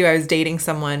prep too, I was dating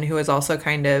someone who was also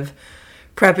kind of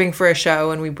prepping for a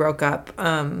show, and we broke up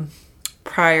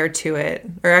prior to it.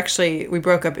 Or actually, we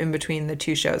broke up in between the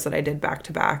two shows that I did back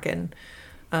to back. And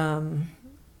I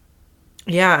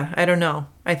don't know.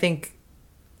 I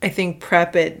think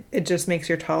prep, it just makes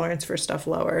your tolerance for stuff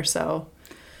lower. So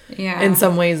in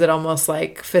some ways it almost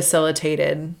like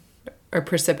facilitated or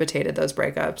precipitated those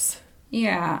breakups.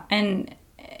 Yeah. And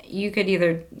you could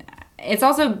it's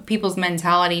also people's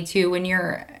mentality too, when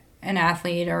you're an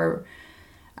athlete or,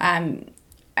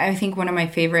 I think one of my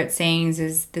favorite sayings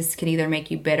is this could either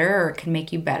make you bitter or it can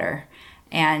make you better.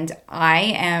 And I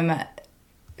am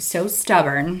so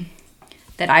stubborn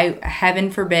that heaven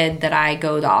forbid that I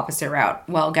go the opposite route.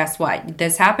 Well, guess what?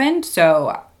 This happened,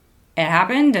 so it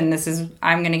happened, and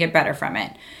I'm going to get better from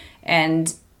it.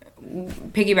 And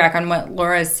piggyback on what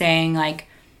Laura is saying, like,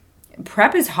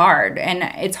 prep is hard, and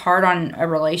it's hard on a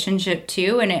relationship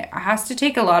too, and it has to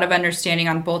take a lot of understanding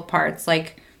on both parts.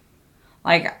 Like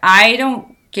I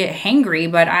don't get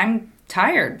hangry, but I'm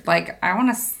tired. Like, I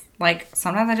want to,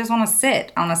 sometimes I just want to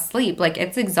sit, I want to sleep. Like,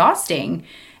 it's exhausting.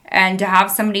 And to have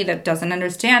somebody that doesn't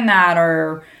understand that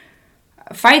or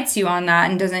fights you on that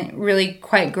and doesn't really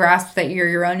quite grasp that you're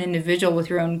your own individual with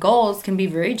your own goals can be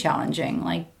very challenging.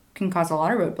 Like, can cause a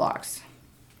lot of roadblocks.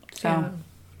 So,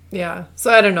 yeah.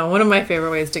 So I don't know. One of my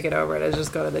favorite ways to get over it is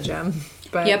just go to the gym.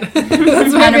 But yep.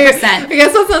 That's 100%. I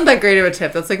guess that's not that great of a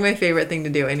tip. That's like my favorite thing to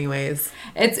do anyways.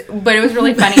 But it was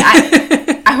really funny.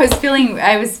 I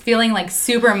was feeling like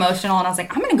super emotional, and I was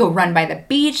like, I'm going to go run by the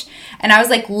beach. And I was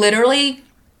like literally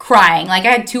crying. Like, I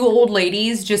had two old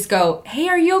ladies just go, hey,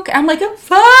 are you okay? I'm like, I'm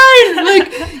fine.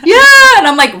 Like, yeah. And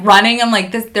I'm like running. I'm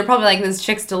like, they're probably like, this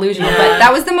chick's delusional. Yeah. But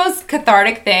that was the most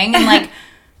cathartic thing. And like,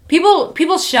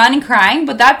 people shun crying,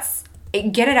 but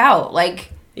get it out. Like,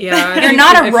 yeah, you're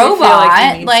not a robot.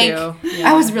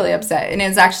 I was really upset. And it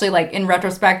was actually like, in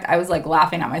retrospect, I was like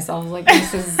laughing at myself. Like,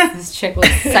 this chick was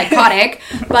psychotic,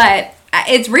 but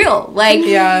it's real. Like,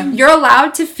 you're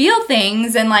allowed to feel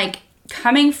things, and like,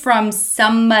 coming from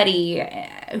somebody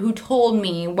who told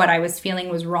me what I was feeling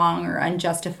was wrong or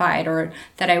unjustified, or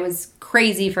that I was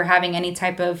crazy for having any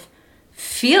type of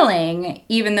feeling,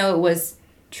 even though it was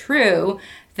true,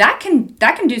 that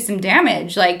can do some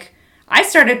damage. Like, I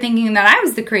started thinking that I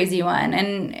was the crazy one,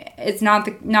 and it's not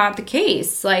the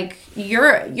case. Like,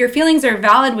 your feelings are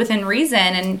valid within reason,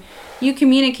 and you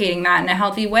communicating that in a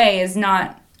healthy way is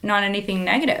not anything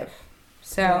negative.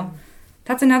 So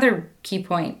that's another key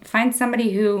point. Find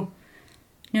somebody who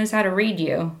knows how to read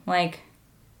you. Like,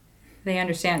 they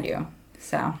understand you.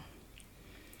 So I'm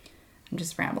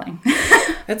just rambling.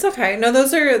 It's okay. No,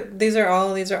 these are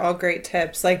all great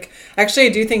tips. Like, actually, I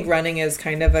do think running is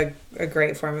kind of a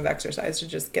great form of exercise to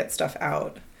just get stuff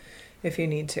out if you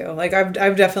need to. Like,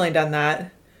 I've definitely done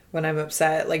that when I'm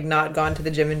upset. Like, not gone to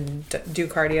the gym and do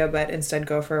cardio, but instead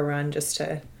go for a run just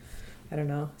to, I don't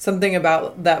know. Something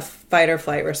about that fight or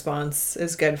flight response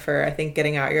is good for, I think,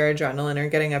 getting out your adrenaline or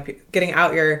getting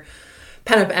out your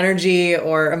pent up energy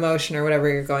or emotion or whatever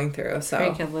you're going through. So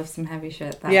you can lift some heavy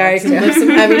shit. You can lift some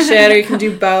heavy shit, or you can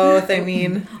do both. I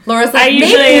mean, Laura's like,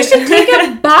 maybe you should take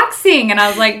up boxing, and I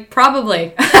was like,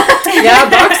 probably. Yeah,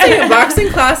 boxing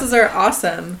classes are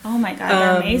awesome. Oh my god,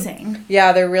 they're amazing.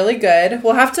 Yeah, they're really good.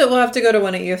 We'll have to go to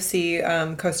one at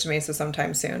UFC Costa Mesa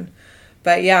sometime soon.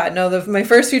 But yeah, no, my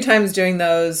first few times doing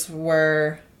those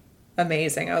were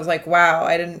amazing. I was like, wow,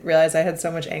 I didn't realize I had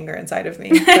so much anger inside of me.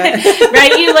 But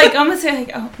right? You like almost say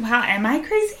like, oh wow, am I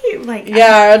crazy? Like,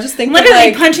 yeah, I'll just think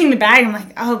literally punching the bag. I'm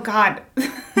like, oh god.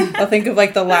 I'll think of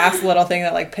like the last little thing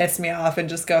that like pissed me off and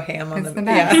just go ham on the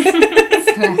bag.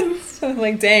 Yeah. So I'm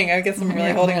like, dang, I guess I'm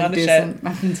really holding on to shit.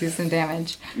 I can do some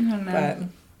damage. I don't know. But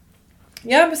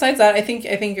yeah, besides that, I think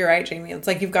you're right, Jamie. It's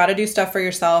like, you've got to do stuff for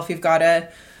yourself. You've got to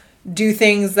do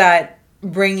things that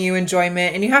bring you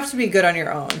enjoyment, and you have to be good on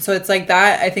your own. So it's like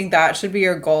that. I think that should be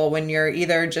your goal when you're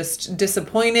either just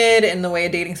disappointed in the way a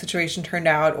dating situation turned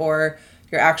out, or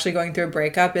you're actually going through a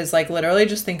breakup is like literally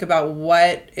just think about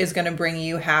what is going to bring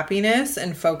you happiness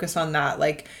and focus on that.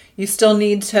 Like you still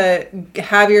need to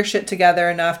have your shit together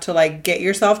enough to like get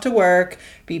yourself to work,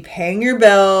 be paying your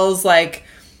bills, like,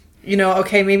 you know,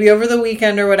 okay, maybe over the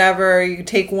weekend or whatever, you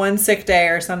take one sick day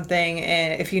or something,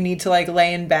 and if you need to like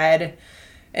lay in bed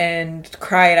and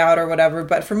cry it out or whatever.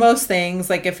 But for most things,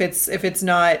 like if it's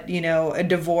not, you know, a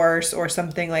divorce or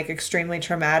something like extremely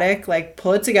traumatic, like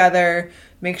pull it together,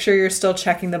 make sure you're still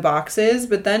checking the boxes,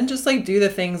 but then just like do the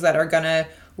things that are gonna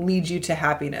lead you to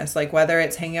happiness. Like whether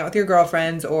it's hanging out with your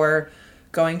girlfriends or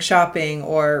going shopping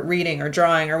or reading or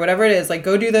drawing or whatever it is, like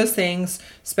go do those things,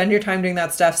 spend your time doing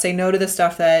that stuff, say no to the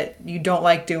stuff that you don't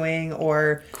like doing,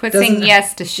 or quit saying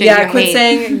yes to shit you hate.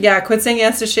 Quit saying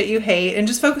yes to shit you hate, and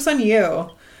just focus on you.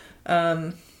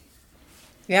 And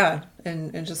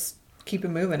just keep it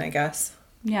moving, I guess.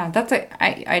 Yeah,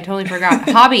 I totally forgot.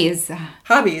 Hobbies.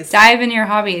 Dive into your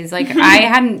hobbies. Like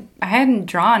I hadn't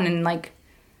drawn in like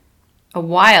a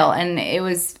while, and it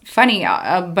was funny.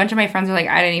 A bunch of my friends were like,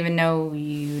 I didn't even know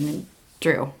you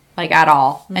drew, like at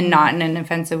all, and not in an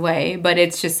offensive way. But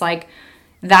it's just like,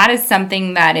 that is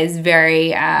something that is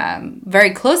very,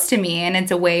 very close to me, and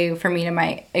it's a way for me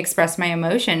to express my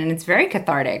emotion, and it's very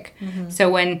cathartic. So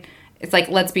when it's like,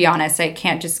 let's be honest, I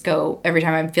can't just go, every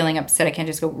time I'm feeling upset, I can't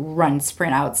just go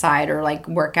sprint outside or like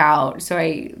work out. So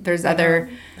I wish I'd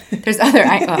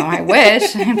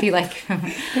be like,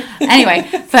 anyway,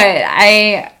 but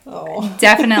I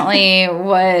definitely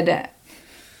would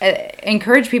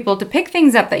encourage people to pick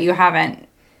things up that you haven't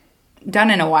done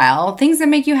in a while, things that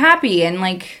make you happy, and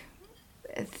like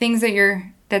things that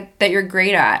you're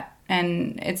great at.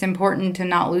 And it's important to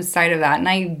not lose sight of that. And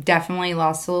I definitely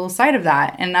lost a little sight of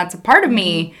that. And that's a part of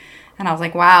me. And I was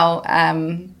like, wow,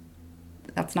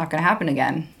 that's not going to happen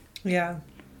again. Yeah.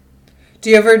 Do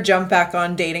you ever jump back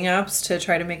on dating apps to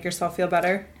try to make yourself feel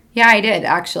better? Yeah, I did,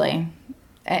 actually.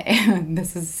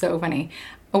 This is so funny.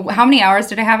 How many hours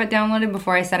did I have it downloaded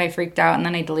before I said I freaked out and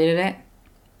then I deleted it?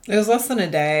 It was less than a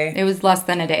day. It was less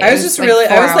than a day. I was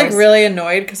really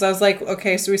annoyed because I was like,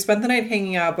 okay, so we spent the night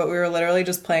hanging out, but we were literally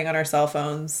just playing on our cell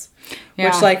phones.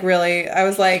 Yeah. Which like really, I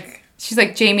was like... She's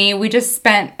like, Jamie, we just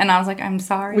spent... And I was like, I'm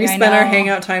sorry, we spent our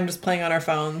hangout time just playing on our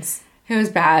phones. It was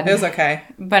bad. It was okay.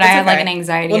 But I had like an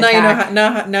anxiety attack.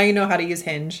 Now you know how to use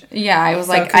Hinge. Yeah, I was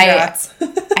so like, congrats.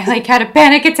 I like had a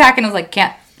panic attack and I was like,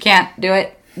 can't do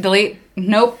it. Delete.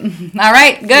 Nope. All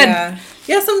right, good.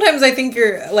 Yeah, sometimes I think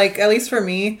you're, like, at least for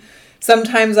me,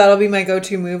 sometimes that'll be my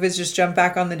go-to move is just jump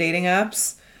back on the dating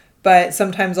apps. But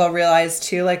sometimes I'll realize,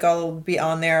 too, like, I'll be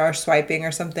on there or swiping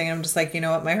or something. And I'm just like, you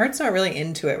know what? My heart's not really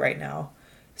into it right now.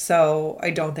 So I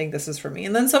don't think this is for me.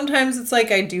 And then sometimes it's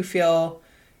like I do feel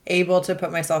able to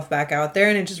put myself back out there.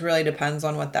 And it just really depends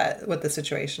on what the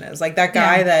situation is. Like, that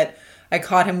guy that I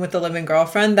caught him with the live-in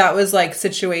girlfriend, that was, like,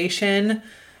 situation,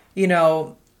 you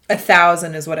know...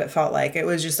 1,000 is what it felt like. It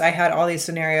was just, I had all these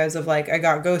scenarios of like, I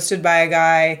got ghosted by a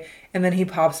guy and then he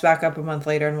pops back up a month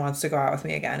later and wants to go out with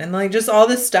me again. And like just all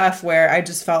this stuff where I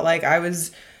just felt like I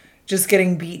was just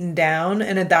getting beaten down.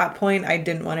 And at that point, I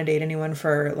didn't want to date anyone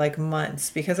for like months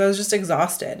because I was just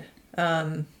exhausted.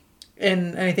 And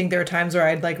I think there were times where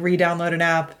I'd like re-download an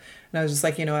app and I was just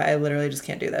like, you know what, I literally just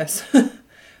can't do this.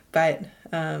 But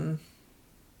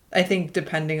I think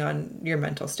depending on your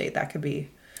mental state, that could be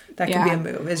a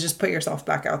move, is just put yourself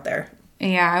back out there.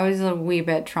 Yeah, I was a wee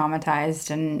bit traumatized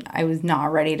and I was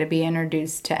not ready to be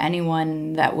introduced to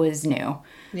anyone that was new.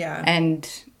 Yeah. And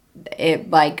it,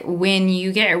 like, when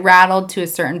you get rattled to a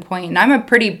certain point, and I'm a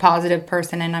pretty positive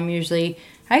person and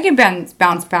I can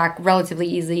bounce back relatively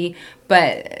easily,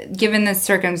 but given this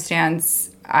circumstance,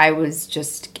 I was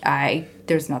just,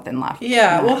 there's nothing left.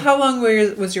 Yeah. Well, how long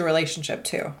was your relationship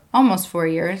too? Almost 4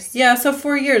 years. Yeah. So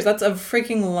 4 years, that's a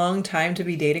freaking long time to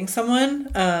be dating someone.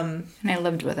 And I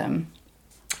lived with him.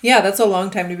 Yeah. That's a long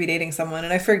time to be dating someone.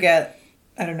 And I forget,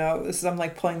 I don't know, I'm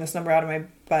like pulling this number out of my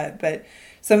butt, but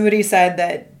somebody said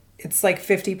that it's like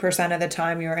 50% of the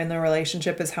time you're in the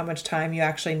relationship is how much time you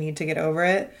actually need to get over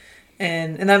it.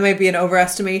 And that might be an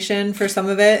overestimation for some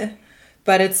of it,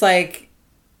 but it's like,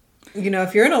 you know,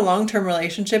 if you're in a long-term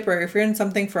relationship or if you're in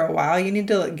something for a while, you need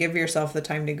to give yourself the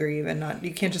time to grieve and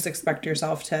you can't just expect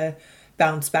yourself to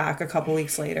bounce back a couple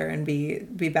weeks later and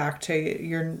be back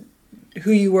to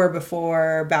who you were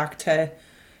before, back to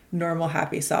normal,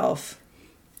 happy self.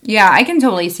 Yeah, I can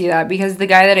totally see that because the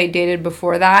guy that I dated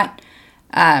before that,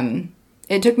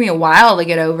 it took me a while to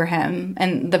get over him.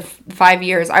 And the 5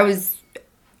 years, I was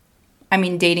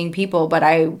dating people, but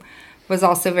I was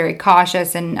also very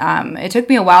cautious, and it took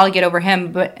me a while to get over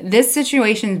him. But this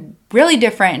situation is really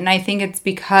different, and I think it's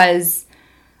because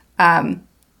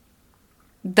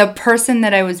the person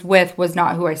that I was with was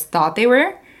not who I thought they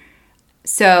were.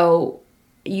 So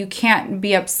you can't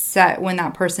be upset when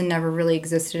that person never really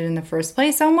existed in the first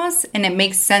place almost. And it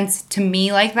makes sense to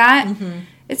me like that. Mm-hmm.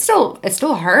 It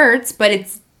still hurts, but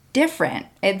it's different.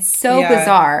 It's so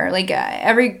bizarre. Like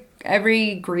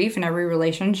every grief and every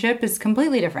relationship is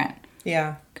completely different.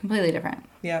 Yeah. Completely different.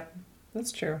 Yep.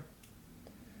 That's true.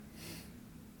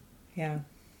 Yeah.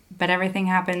 But everything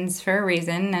happens for a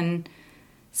reason, and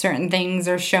certain things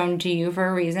are shown to you for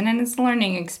a reason, and it's a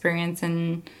learning experience.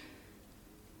 And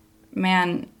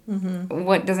man,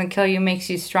 what doesn't kill you makes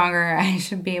you stronger. I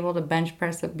should be able to bench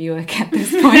press a Buick at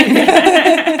this point.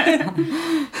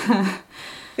 I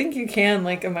think you can,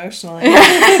 like, emotionally.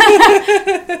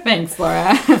 Thanks,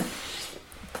 Laura.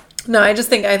 No, I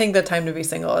think the time to be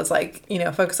single is, like, you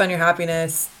know, focus on your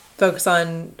happiness, focus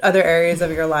on other areas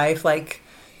of your life, like,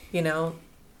 you know,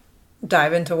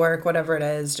 dive into work, whatever it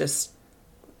is, just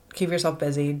keep yourself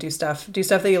busy, do stuff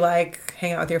that you like,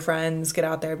 hang out with your friends, get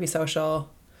out there, be social.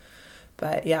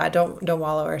 But yeah, don't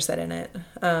wallow or sit in it.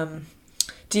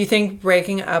 Do you think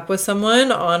breaking up with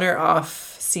someone on or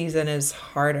off season is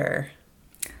harder?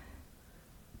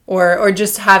 Or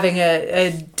just having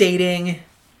a dating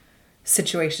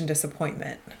situation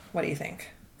disappointment? What do you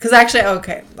think? Because actually,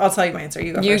 okay, I'll tell you my answer.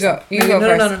 You go first. You go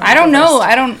first. No, I don't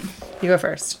know. You go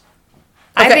first.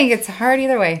 Okay. I think it's hard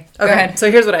either way. Go ahead.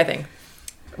 So here's what I think.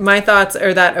 My thoughts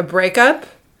are that a breakup...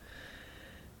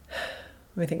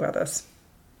 Let me think about this.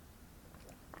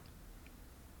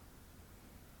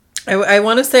 I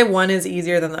want to say one is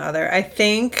easier than the other. I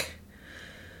think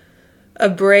a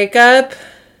breakup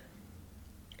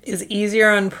is easier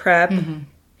on prep,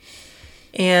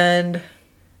 and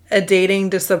a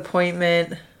dating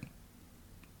disappointment...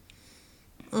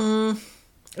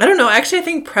 I don't know. Actually, I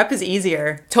think prep is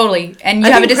easier. Totally. And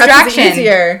you have a distraction. Prep is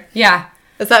easier. Yeah.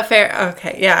 Is that fair?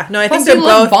 Okay. Yeah. No, I Plus think they're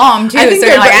both bomb too. I think so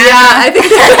they're you're like, I think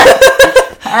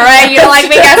all right, you don't like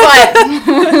me, guess what?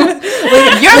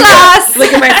 You're lost.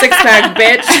 Look at my 6-pack,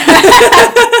 bitch.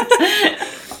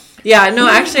 Yeah, no,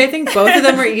 actually I think both of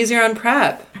them are easier on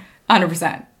prep.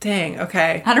 100%. Dang,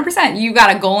 okay. 100%. You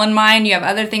got a goal in mind. You have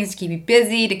other things to keep you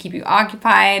busy, to keep you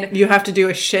occupied. You have to do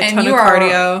a shit ton of cardio. cardio. And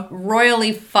you are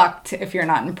royally fucked if you're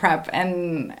not in prep.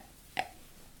 And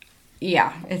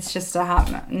yeah, it's just a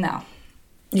hot no.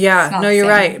 Yeah, no, you're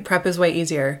right. Prep is way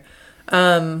easier.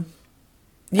 Yeah,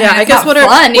 I guess what are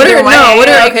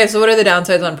the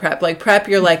downsides on prep? Like prep,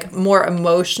 you're like more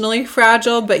emotionally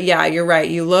fragile, but yeah, you're right.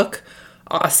 You look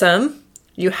awesome.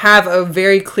 You have a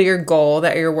very clear goal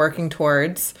that you're working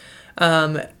towards.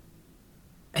 I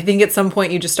think at some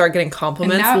point you just start getting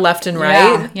compliments left and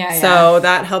right. Yeah. So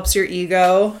that helps your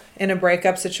ego in a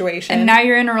breakup situation. And now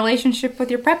you're in a relationship with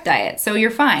your prep diet, so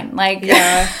you're fine. Like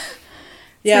yeah,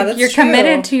 that's you're true.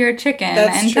 Committed to your chicken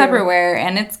That's and true. Tupperware,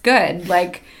 and it's good.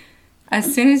 Like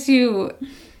as soon as you,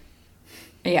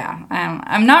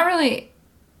 I'm not really.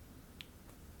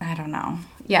 I don't know.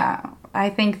 Yeah, I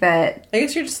think that. I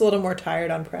guess you're just a little more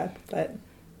tired on prep, but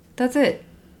that's it.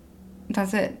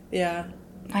 Yeah.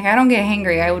 Like I don't get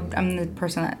hangry. I'm the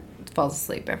person that falls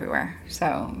asleep everywhere.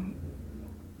 So.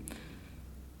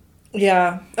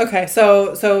 Yeah. Okay.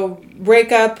 So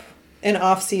breakup in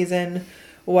off season.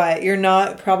 What? You're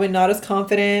probably not as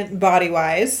confident body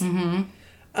wise.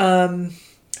 Mm-hmm.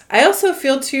 I also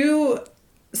feel too.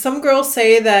 Some girls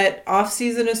say that off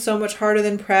season is so much harder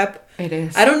than prep. It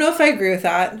is. I don't know if I agree with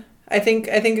that. I think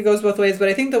it goes both ways, but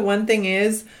I think the one thing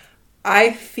is,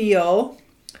 I feel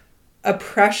a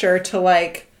pressure to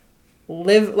like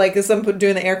live, like as I'm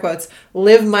doing the air quotes,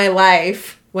 live my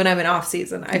life when I'm in off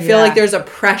season. I feel like there's a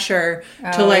pressure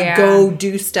to go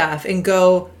do stuff and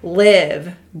go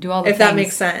live. Do all the things. That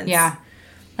makes sense. Yeah.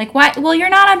 Like, why? Well, you're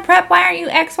not on prep. Why aren't you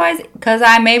XYZ? Because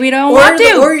I maybe don't want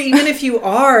to. Or even if you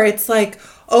are, it's like,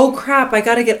 oh crap, I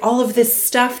got to get all of this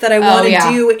stuff that I want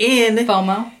to do in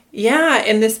FOMO. Yeah,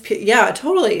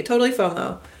 totally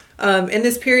FOMO. In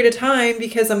this period of time,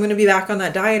 because I'm going to be back on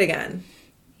that diet again.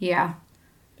 Yeah.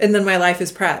 And then my life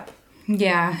is prep.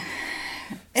 Yeah.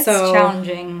 It's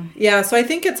challenging. Yeah, so I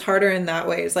think it's harder in that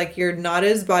way. It's like you're not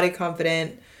as body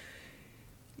confident.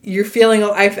 You're feeling,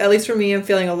 at least for me, I'm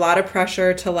feeling a lot of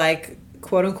pressure to like,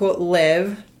 quote unquote,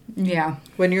 live. Yeah.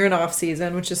 When you're in off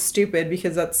season, which is stupid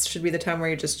because that should be the time where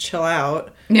you just chill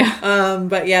out. Yeah.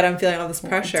 But yet I'm feeling all this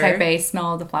pressure. Type A,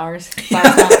 smell of the flowers.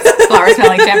 Flower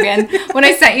smelling champion. When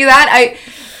I sent you that,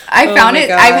 I found it.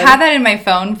 God. I've had that in my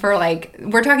phone for like,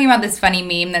 we're talking about this funny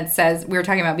meme that says, we were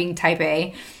talking about being type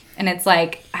A. And it's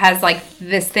like, has like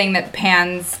this thing that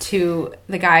pans to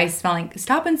the guy smelling,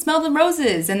 stop and smell the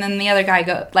roses. And then the other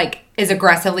guy is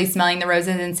aggressively smelling the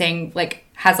roses and saying, like,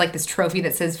 has like this trophy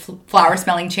that says flower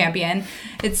smelling champion.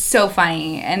 It's so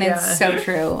funny. And it's so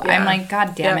true. Yeah. I'm like,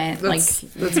 God damn it.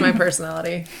 That's my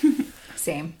personality.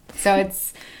 Same. So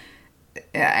it's,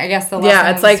 I guess the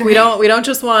lesson it's like we don't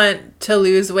just want to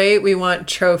lose weight, we want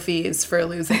trophies for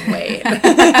losing weight.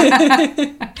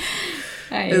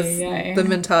 Is the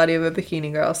mentality of a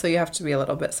bikini girl. So you have to be a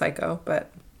little bit psycho,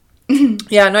 but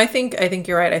yeah, no, I think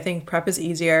you're right. I think prep is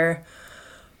easier.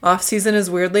 Off season is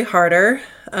weirdly harder.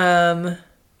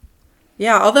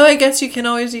 Yeah, although I guess you can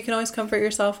always comfort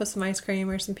yourself with some ice cream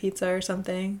or some pizza or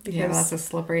something. Yeah, that's a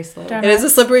slippery slope. Donuts. It is a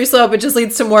slippery slope. It just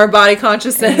leads to more body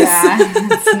consciousness. Yeah,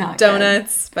 it's not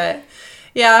donuts, good. But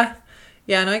yeah,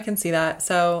 no, I can see that.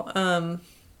 So,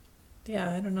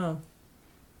 yeah, I don't know.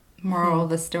 Moral of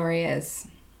the story is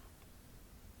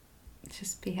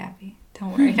just be happy.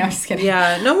 Don't worry. No, I'm just kidding.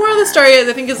 Yeah, no, moral of the story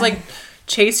I think is like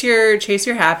chase your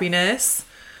happiness.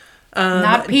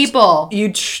 Not people.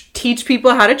 You teach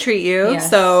people how to treat you. Yes.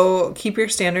 So keep your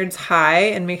standards high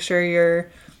and make sure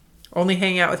you're only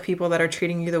hanging out with people that are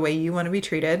treating you the way you want to be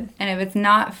treated. And if it's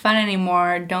not fun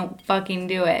anymore, don't fucking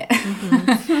do it.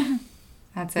 Mm-hmm.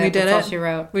 That's it. That's all she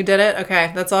wrote. We did it?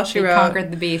 Okay. That's all she wrote.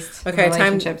 Conquered the beast. Okay.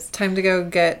 Time to go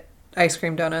get ice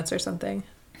cream donuts or something.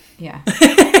 Yeah.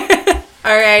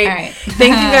 All right.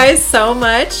 Thank you guys so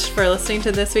much for listening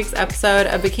to this week's episode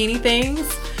of Bikini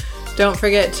Things. Don't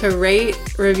forget to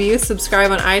rate, review,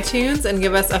 subscribe on iTunes, and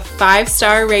give us a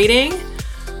 5-star rating.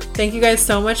 Thank you guys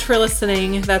so much for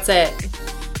listening. That's it.